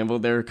Bruce Campbell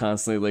there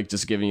constantly, like,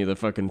 just giving you the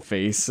fucking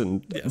face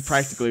and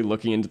practically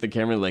looking into the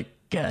camera like,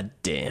 God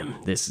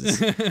damn, this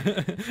is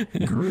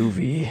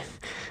groovy.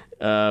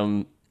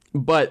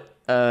 But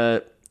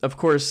of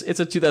course,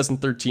 it's a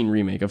 2013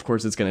 remake. Of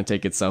course, it's going to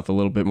take itself a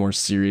little bit more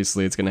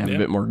seriously. It's going to have a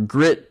bit more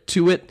grit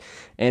to it,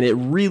 and it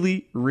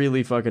really,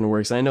 really fucking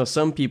works. I know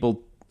some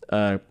people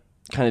kind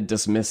of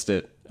dismissed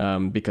it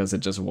because it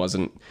just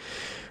wasn't,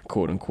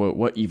 quote unquote,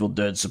 what Evil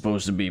Dead's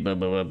supposed to be, blah,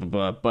 blah, blah, blah,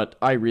 blah. But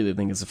I really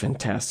think it's a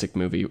fantastic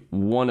movie.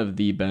 One of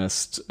the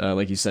best,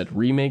 like you said,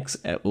 remakes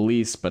at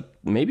least, but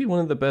maybe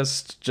one of the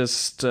best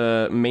just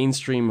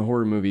mainstream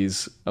horror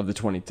movies of the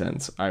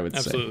 2010s, I would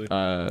say.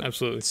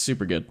 Absolutely.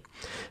 Super good.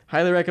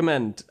 Highly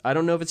recommend. I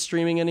don't know if it's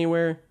streaming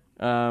anywhere.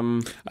 I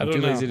don't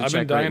know. I've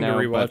been dying to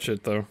rewatch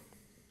it, though.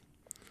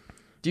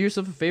 Do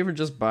yourself a favor,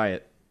 just buy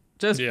it.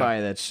 Just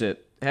buy that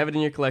shit. Have it in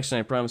your collection.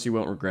 I promise you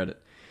won't regret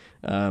it.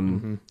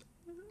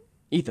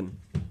 Ethan,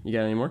 you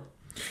got any more?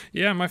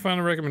 Yeah, my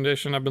final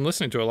recommendation. I've been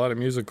listening to a lot of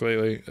music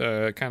lately,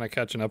 kind of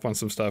catching up on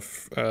some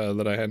stuff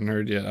that I hadn't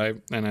heard yet.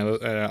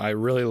 I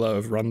really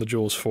love Run the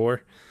Jewels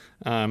 4.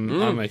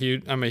 I'm a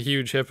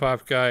huge hip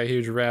hop guy, a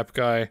huge rap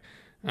guy.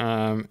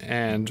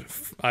 And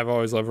I've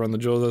always loved Run the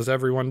Jewels, as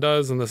everyone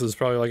does, and this is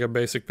probably like a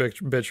basic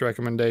bitch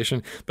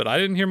recommendation, but I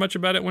didn't hear much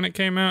about it when it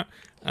came out,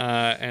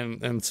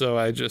 and so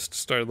I just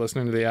started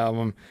listening to the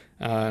album,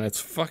 and it's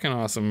fucking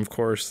awesome, of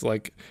course.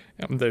 Like,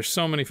 there's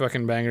so many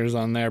fucking bangers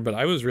on there, but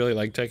I was really,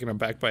 like, taken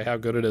aback by how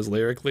good it is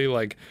lyrically.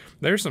 Like,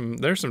 there's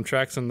some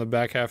tracks in the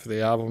back half of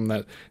the album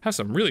that have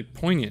some really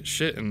poignant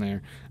shit in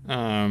there,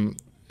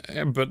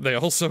 but they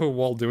also,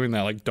 while doing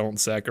that, like, don't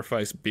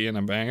sacrifice being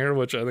a banger,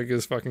 which I think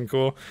is fucking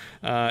cool.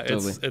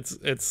 Totally.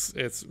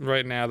 It's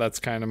right now, that's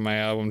kind of my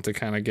album to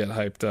kind of get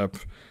hyped up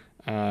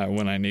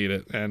when I need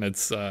it, and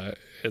it's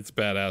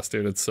badass,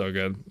 dude. It's so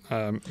good.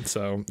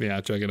 So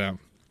yeah, check it out.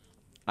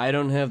 I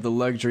don't have the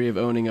luxury of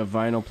owning a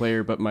vinyl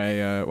player, but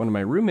my one of my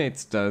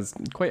roommates does,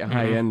 quite a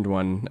high-end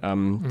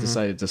one.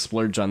 Decided to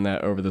splurge on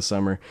that over the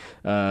summer.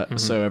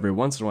 So every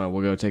once in a while,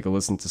 we'll go take a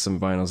listen to some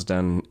vinyls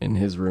down in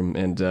his room.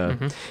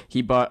 And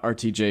he bought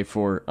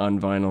RTJ4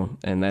 on vinyl,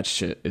 and that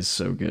shit is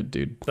so good,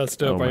 dude. That's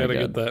dope. Oh I my gotta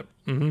God. get that.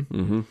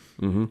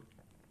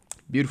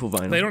 Beautiful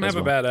vinyl. They don't as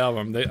have a well. bad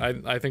album.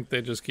 I think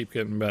they just keep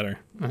getting better,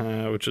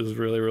 which is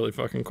really, really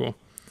fucking cool.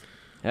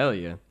 Hell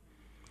yeah.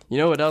 You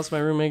know what else my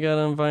roommate got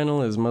on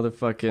vinyl is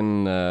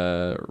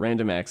motherfucking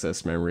Random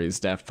Access Memories,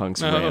 Daft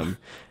Punk's Ram.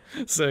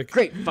 Sick.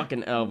 Great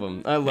fucking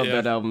album. I love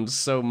that album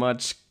so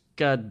much.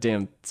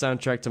 Goddamn.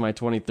 Soundtrack to my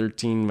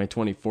 2013, my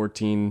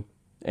 2014.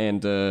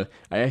 And I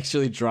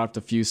actually dropped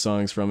a few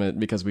songs from it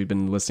because we've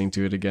been listening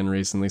to it again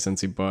recently since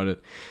he bought it.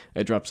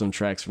 I dropped some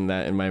tracks from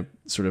that in my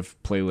sort of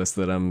playlist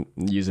that I'm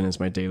using as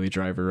my daily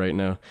driver right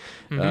now.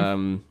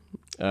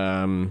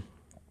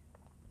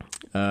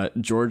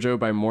 Giorgio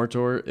by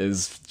Mortor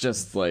is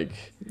just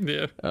like...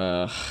 Yeah.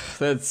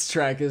 that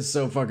track is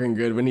so fucking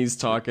good when he's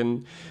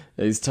talking.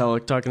 He's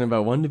talking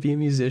about wanting to be a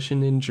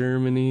musician in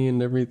Germany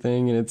and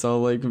everything, and it's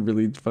all like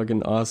really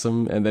fucking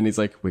awesome. And then he's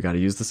like, "We got to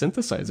use the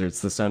synthesizer; it's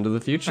the sound of the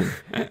future."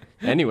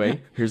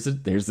 Anyway, here's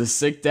the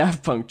sick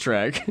Daft Punk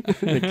track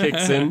that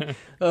kicks in.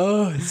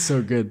 Oh, it's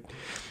so good.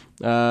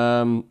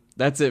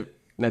 That's it.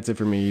 That's it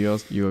for me. You all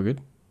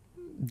good?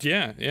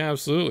 Yeah,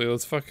 absolutely.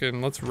 Let's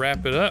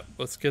wrap it up.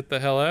 Let's get the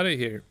hell out of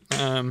here.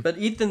 But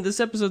Ethan, this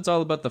episode's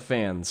all about the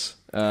fans.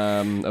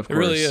 Of course, it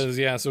really is.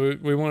 Yeah. So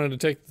we wanted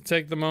to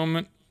take the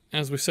moment,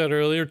 as we said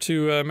earlier,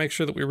 to make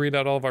sure that we read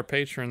out all of our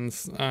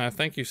patrons.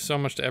 Thank you so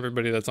much to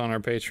everybody that's on our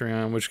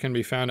Patreon, which can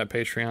be found at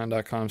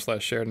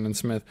patreon.com/Sheridan and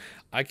Smith.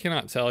 I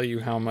cannot tell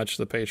you how much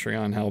the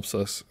Patreon helps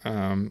us.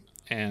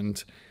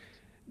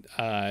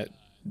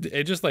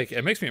 It just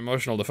it makes me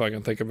emotional to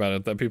fucking think about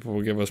it, that people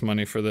will give us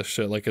money for this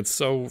shit. Like, it's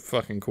so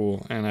fucking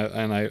cool. And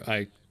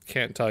I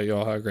can't tell you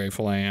all how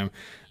grateful I am.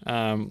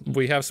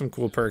 We have some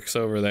cool perks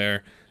over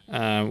there.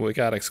 We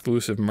got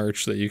exclusive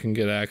merch that you can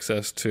get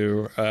access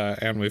to,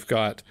 and we've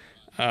got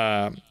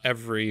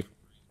every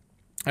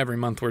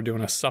month we're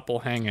doing a supple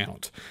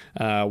hangout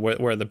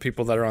where the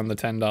people that are on the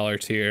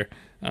 $10 tier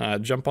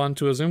jump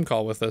onto a Zoom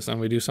call with us, and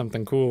we do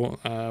something cool.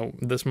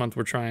 This month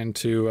we're trying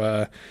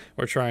to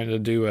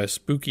do a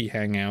spooky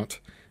hangout.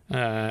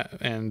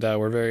 And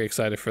we're very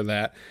excited for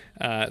that.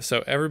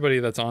 So everybody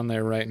that's on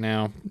there right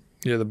now,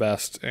 you're the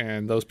best.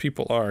 And those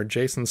people are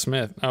Jason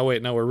Smith. Oh,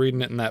 wait, no, we're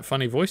reading it in that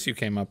funny voice you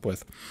came up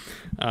with.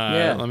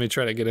 Let me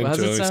try to get into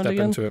it. Let me step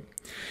into it.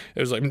 It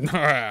was like,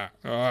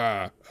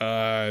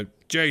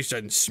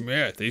 Jason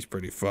Smith. He's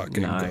pretty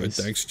fucking good.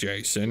 Thanks,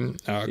 Jason.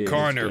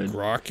 Connor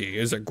Grocky.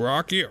 Is it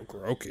Grocky or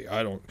Grocky?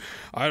 I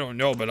don't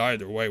know, but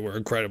either way, we're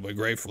incredibly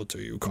grateful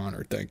to you,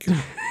 Connor. Thank you.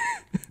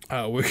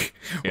 We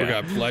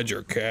got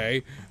Pledger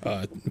K.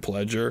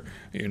 Pledger,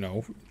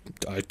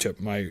 I tip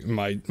my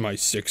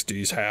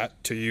 60s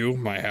hat to you,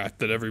 my hat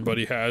that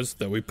everybody has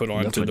that we put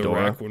onto the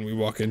rack when we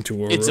walk into a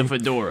room. It's a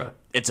fedora.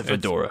 Is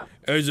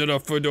it a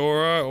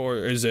fedora or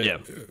is it? Yeah.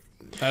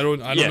 I don't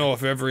know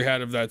if every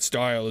hat of that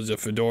style is a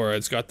fedora.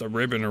 It's got the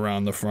ribbon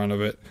around the front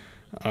of it.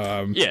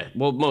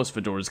 Well, most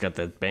fedoras got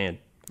that band.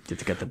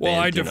 Well,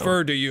 I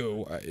defer to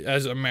you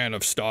as a man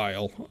of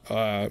style.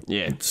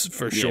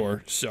 For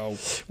sure. So,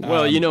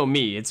 well, you know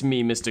me. It's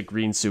me, Mr.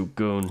 Green Suit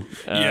Goon.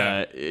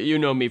 You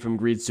know me from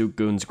Green Suit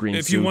Goon's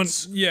Green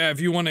Suits. If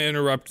you want to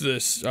interrupt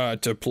this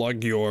to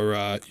plug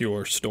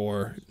your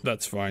store,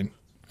 that's fine.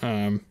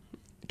 Can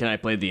I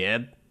play the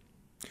ad?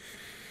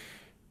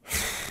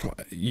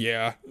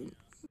 Yeah.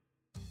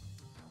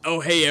 Oh,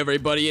 hey,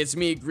 everybody. It's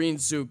me, Green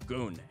Suit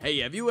Goon. Hey,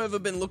 have you ever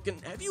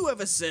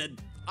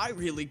said, I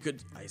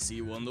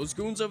see one of those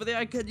goons over there.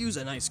 I could use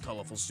a nice,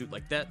 colorful suit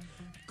like that.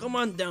 Come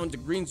on down to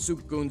Green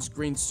Suit Goon's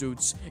Green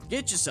Suits.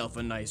 Get yourself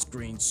a nice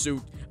green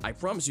suit. I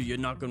promise you're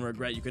not going to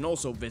regret. You can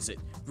also visit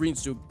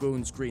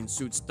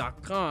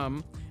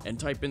greensuitgoonsgreensuits.com and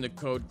type in the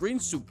code Green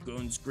Suit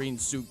Goons Green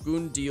Suit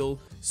Goon Deal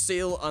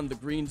Sale on the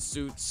green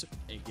suits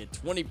and get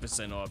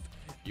 20% off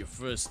your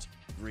first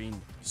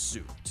green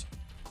suit.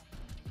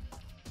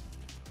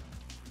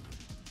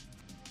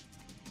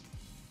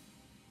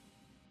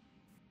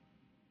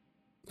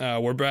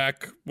 We're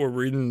back. We're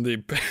reading the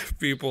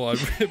people on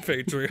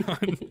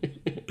Patreon.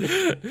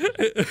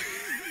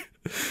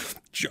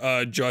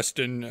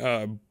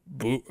 Justin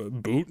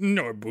Booton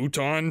or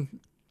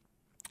Bouton.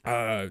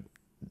 That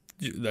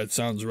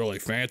sounds really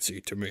fancy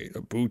to me.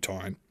 A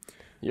Bouton.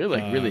 You're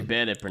really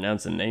bad at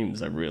pronouncing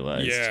names, I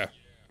realized. Yeah.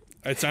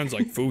 It sounds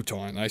like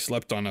futon. I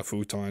slept on a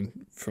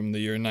futon from the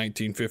year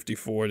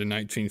 1954 to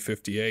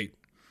 1958.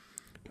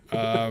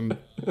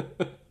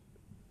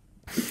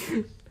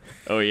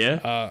 Oh,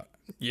 yeah?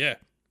 Yeah.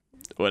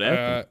 What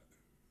happened?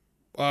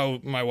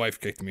 My wife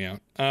kicked me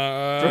out.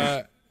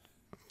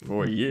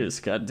 4 years,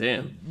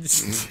 goddamn.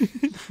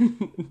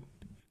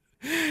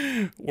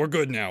 We're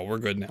good now.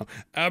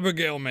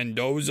 Abigail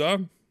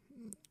Mendoza.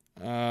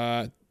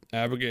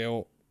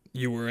 Abigail,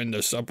 you were in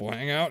the supple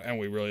hangout, and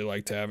we really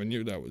liked having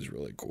you. That was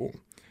really cool.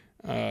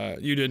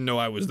 You didn't know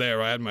I was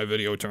there. I had my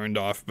video turned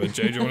off, but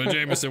J. Jonah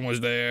Jameson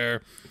was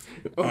there.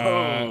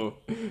 Oh,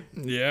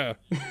 Yeah.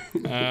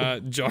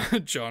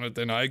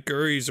 Jonathan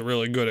Iker, he's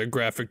really good at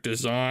graphic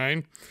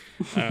design.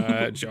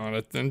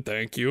 Jonathan,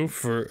 thank you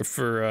for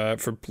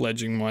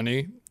pledging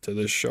money to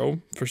this show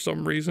for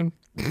some reason.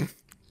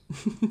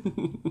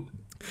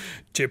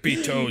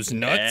 Tippy Toes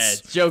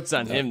Nuts. joke's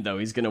on him though.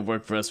 He's gonna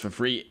work for us for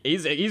free.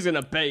 He's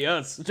gonna pay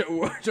us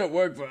to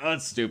work for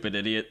us, stupid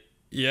idiot.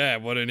 Yeah,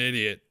 what an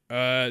idiot.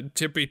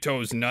 Tippy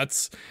Toes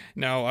Nuts.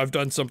 Now, I've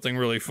done something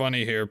really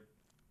funny here.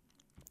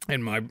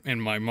 In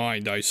my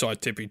mind, I saw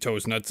Tippy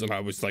Toes Nuts and I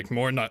was like,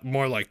 more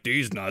like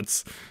these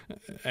nuts,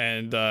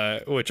 and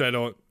which I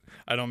don't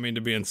mean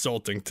to be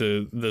insulting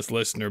to this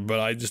listener, but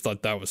I just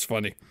thought that was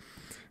funny.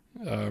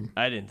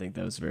 I didn't think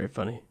that was very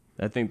funny.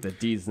 I think that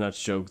D's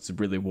nuts joke's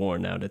really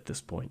worn out at this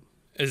point.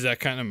 Is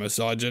that kind of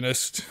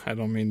misogynist? I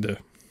don't mean to.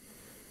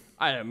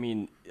 I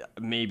mean,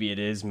 maybe it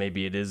is,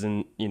 maybe it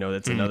isn't. You know,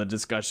 that's another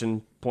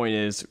discussion. Point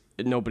is,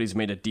 nobody's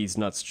made a D's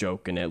nuts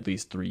joke in at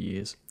least 3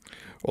 years.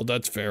 Well,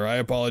 that's fair. I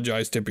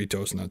apologize, Tippy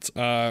Toast Nuts.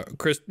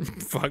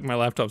 Fuck, my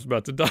laptop's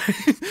about to die.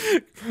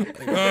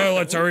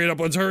 Let's hurry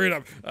it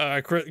up.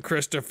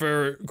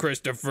 Christopher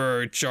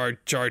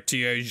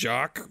Chartier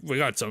Jacques. We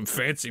got some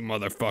fancy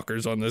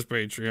motherfuckers on this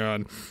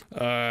Patreon.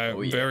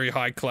 Very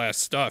high class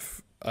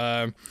stuff.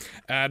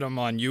 Adam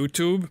on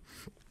YouTube.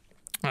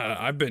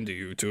 I've been to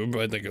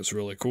YouTube. I think it's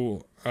really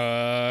cool.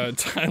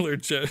 Tyler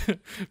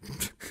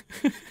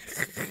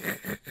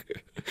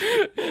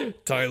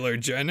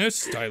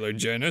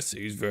Jennis,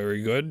 he's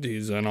very good.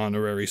 He's an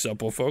honorary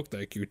supple folk.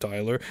 Thank you,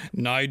 Tyler.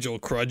 Nigel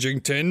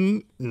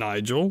Crudgington.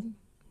 Nigel,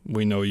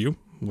 we know you.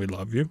 We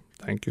love you.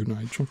 Thank you,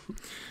 Nigel.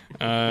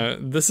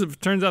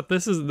 Turns out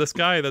this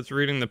guy that's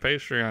reading the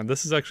Patreon.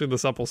 This is actually the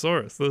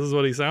Supplesaurus. This is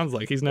what he sounds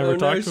like. He's never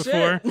talked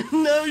before.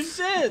 No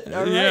shit.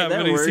 All right, Yeah, that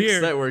but he's works. here.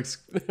 That works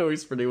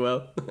pretty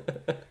well.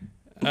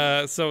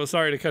 So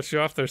sorry to cut you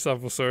off there,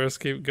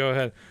 Supplesaurus. Go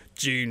ahead.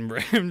 Gene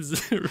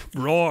Ramsey,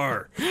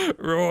 roar.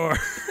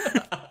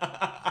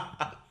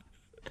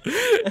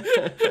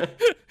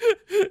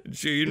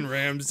 Gene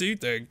Ramsey,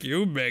 thank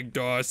you. Meg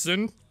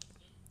Dawson,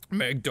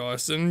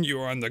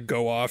 you're on the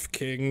Go Off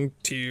King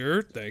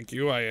tier. Thank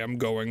you. I am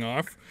going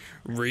off.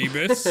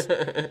 Rebus,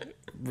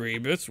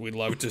 we'd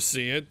love to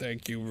see it.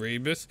 Thank you,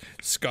 Rebus.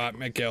 Scott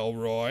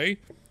McElroy.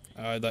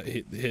 I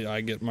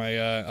get my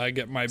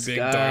big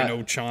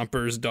dino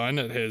chompers done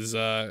at his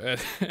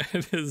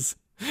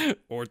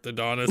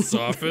orthodontist's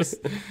office.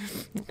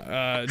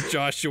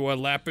 Joshua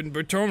Lappin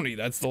Bertoni,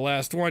 that's the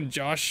last one.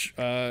 Josh,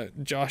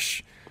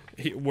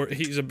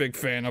 he's a big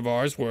fan of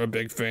ours. We're a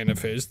big fan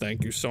of his.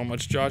 Thank you so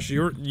much, Josh.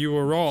 You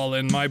were all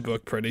in my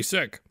book pretty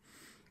sick.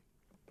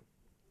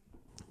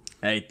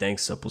 Hey,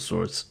 thanks,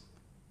 Supplesaurus.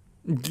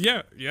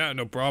 Yeah,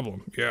 no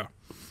problem. Yeah.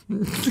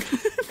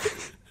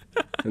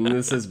 And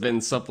this has been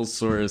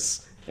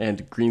Supplesaurus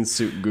and Green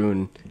Suit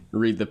Goon.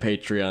 Read the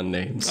Patreon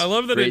names. I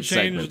love that Great it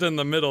changed segment. in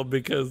the middle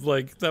because,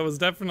 like, that was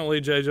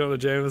definitely J. Jonah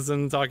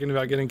Jameson talking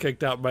about getting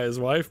kicked out by his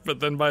wife, but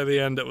then by the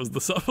end it was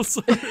the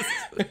Supplesaurus.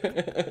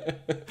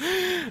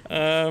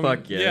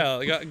 Fuck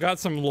yeah. Yeah, got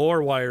some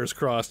lore wires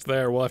crossed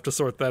there. We'll have to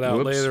sort that out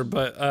Whoops. later,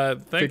 but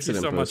thank Fix you it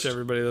in so much, post.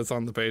 everybody that's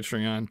on the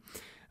Patreon.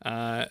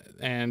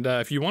 And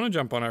if you want to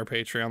jump on our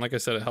Patreon, like I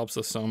said, it helps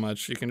us so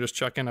much. You can just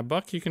chuck in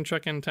 $1. You can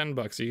chuck in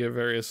 $10. You get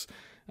various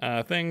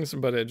things,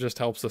 but it just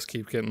helps us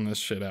keep getting this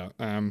shit out.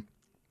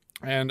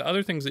 And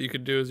other things that you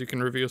could do is you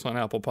can review us on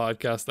Apple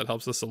Podcasts. That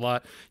helps us a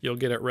lot. You'll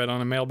get it read on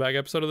a mailbag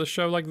episode of the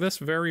show like this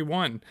very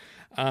one.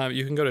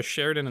 You can go to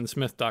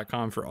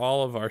SheridanandSmith.com for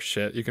all of our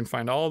shit. You can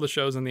find all the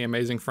shows in the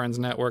Amazing Friends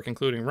Network,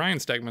 including Ryan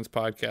Stegman's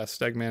podcast,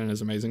 Stegman and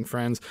His Amazing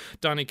Friends,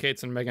 Donnie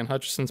Cates and Megan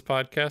Hutchison's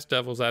podcast,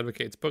 Devil's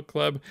Advocates Book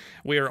Club.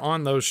 We are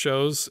on those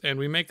shows, and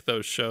we make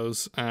those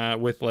shows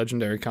with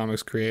legendary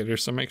comics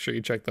creators, so make sure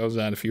you check those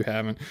out if you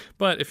haven't.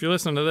 But if you're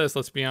listening to this,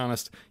 let's be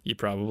honest, you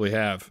probably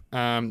have.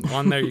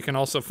 On there, you can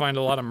also find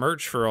a lot of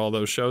merch for all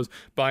those shows.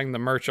 Buying the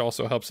merch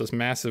also helps us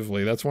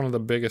massively. That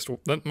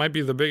might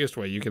be the biggest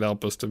way you could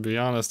help us, to be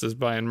honest, is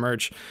buying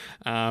merch.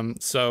 Now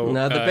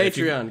the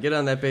Patreon. Get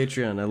on that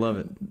Patreon. I love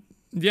it.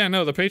 Yeah,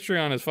 no, the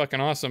Patreon is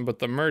fucking awesome, but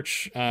the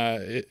merch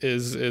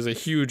is a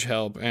huge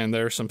help, and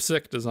there are some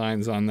sick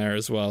designs on there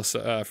as well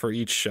for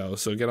each show.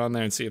 So get on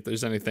there and see if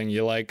there's anything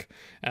you like.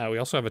 We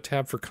also have a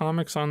tab for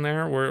comics on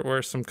there,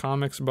 where some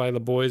comics by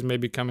the boys may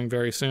be coming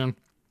very soon.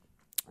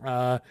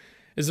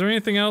 Is there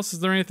anything else? Is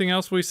there anything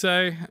else we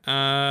say?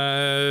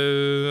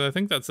 I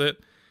think that's it.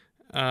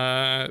 You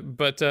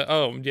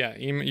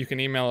can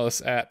email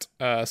us at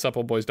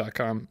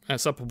suppleboys.com,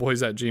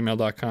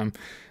 suppleboys@gmail.com.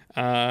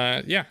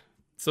 Yeah.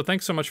 So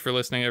thanks so much for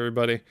listening,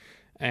 everybody.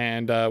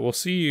 And we'll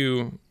see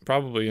you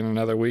probably in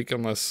another week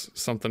unless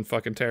something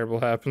fucking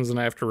terrible happens and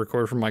I have to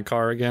record from my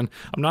car again.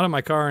 I'm not in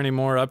my car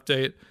anymore.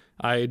 Update.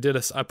 I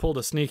pulled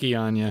a sneaky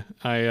on you.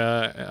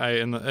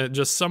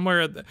 Just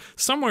somewhere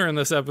in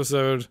this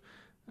episode,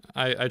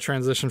 I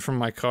transitioned from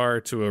my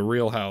car to a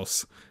real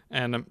house,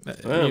 and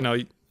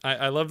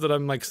I love that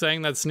I'm like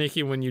saying that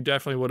sneaky when you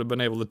definitely would have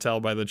been able to tell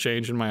by the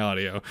change in my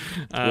audio.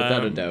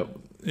 Without a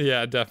doubt.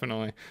 Yeah,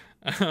 definitely.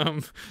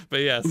 But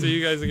yeah, see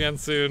you guys again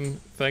soon.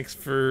 Thanks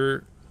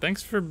for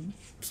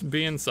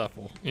being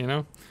supple, you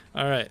know?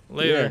 All right,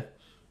 later.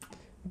 Yeah.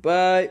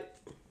 Bye.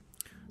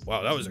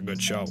 Wow, that was a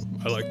good show.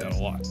 I like that a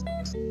lot.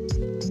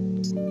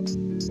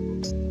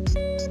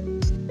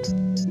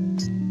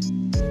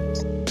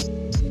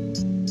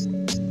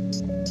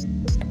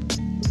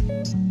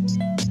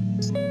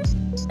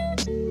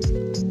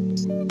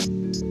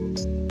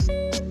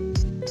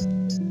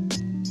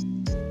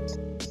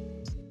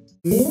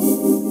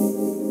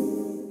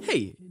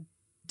 Hey,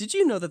 did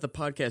you know that the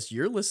podcast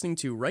you're listening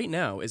to right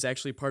now is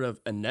actually part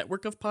of a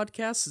network of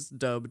podcasts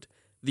dubbed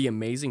the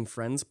Amazing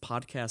Friends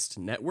Podcast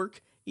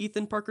Network,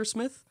 Ethan Parker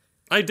Smith?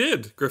 I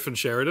did, Griffin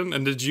Sheridan.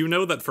 And did you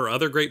know that for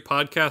other great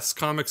podcasts,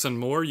 comics, and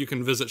more, you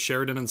can visit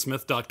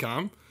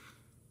SheridanandSmith.com?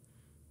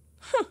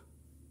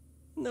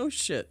 No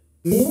shit.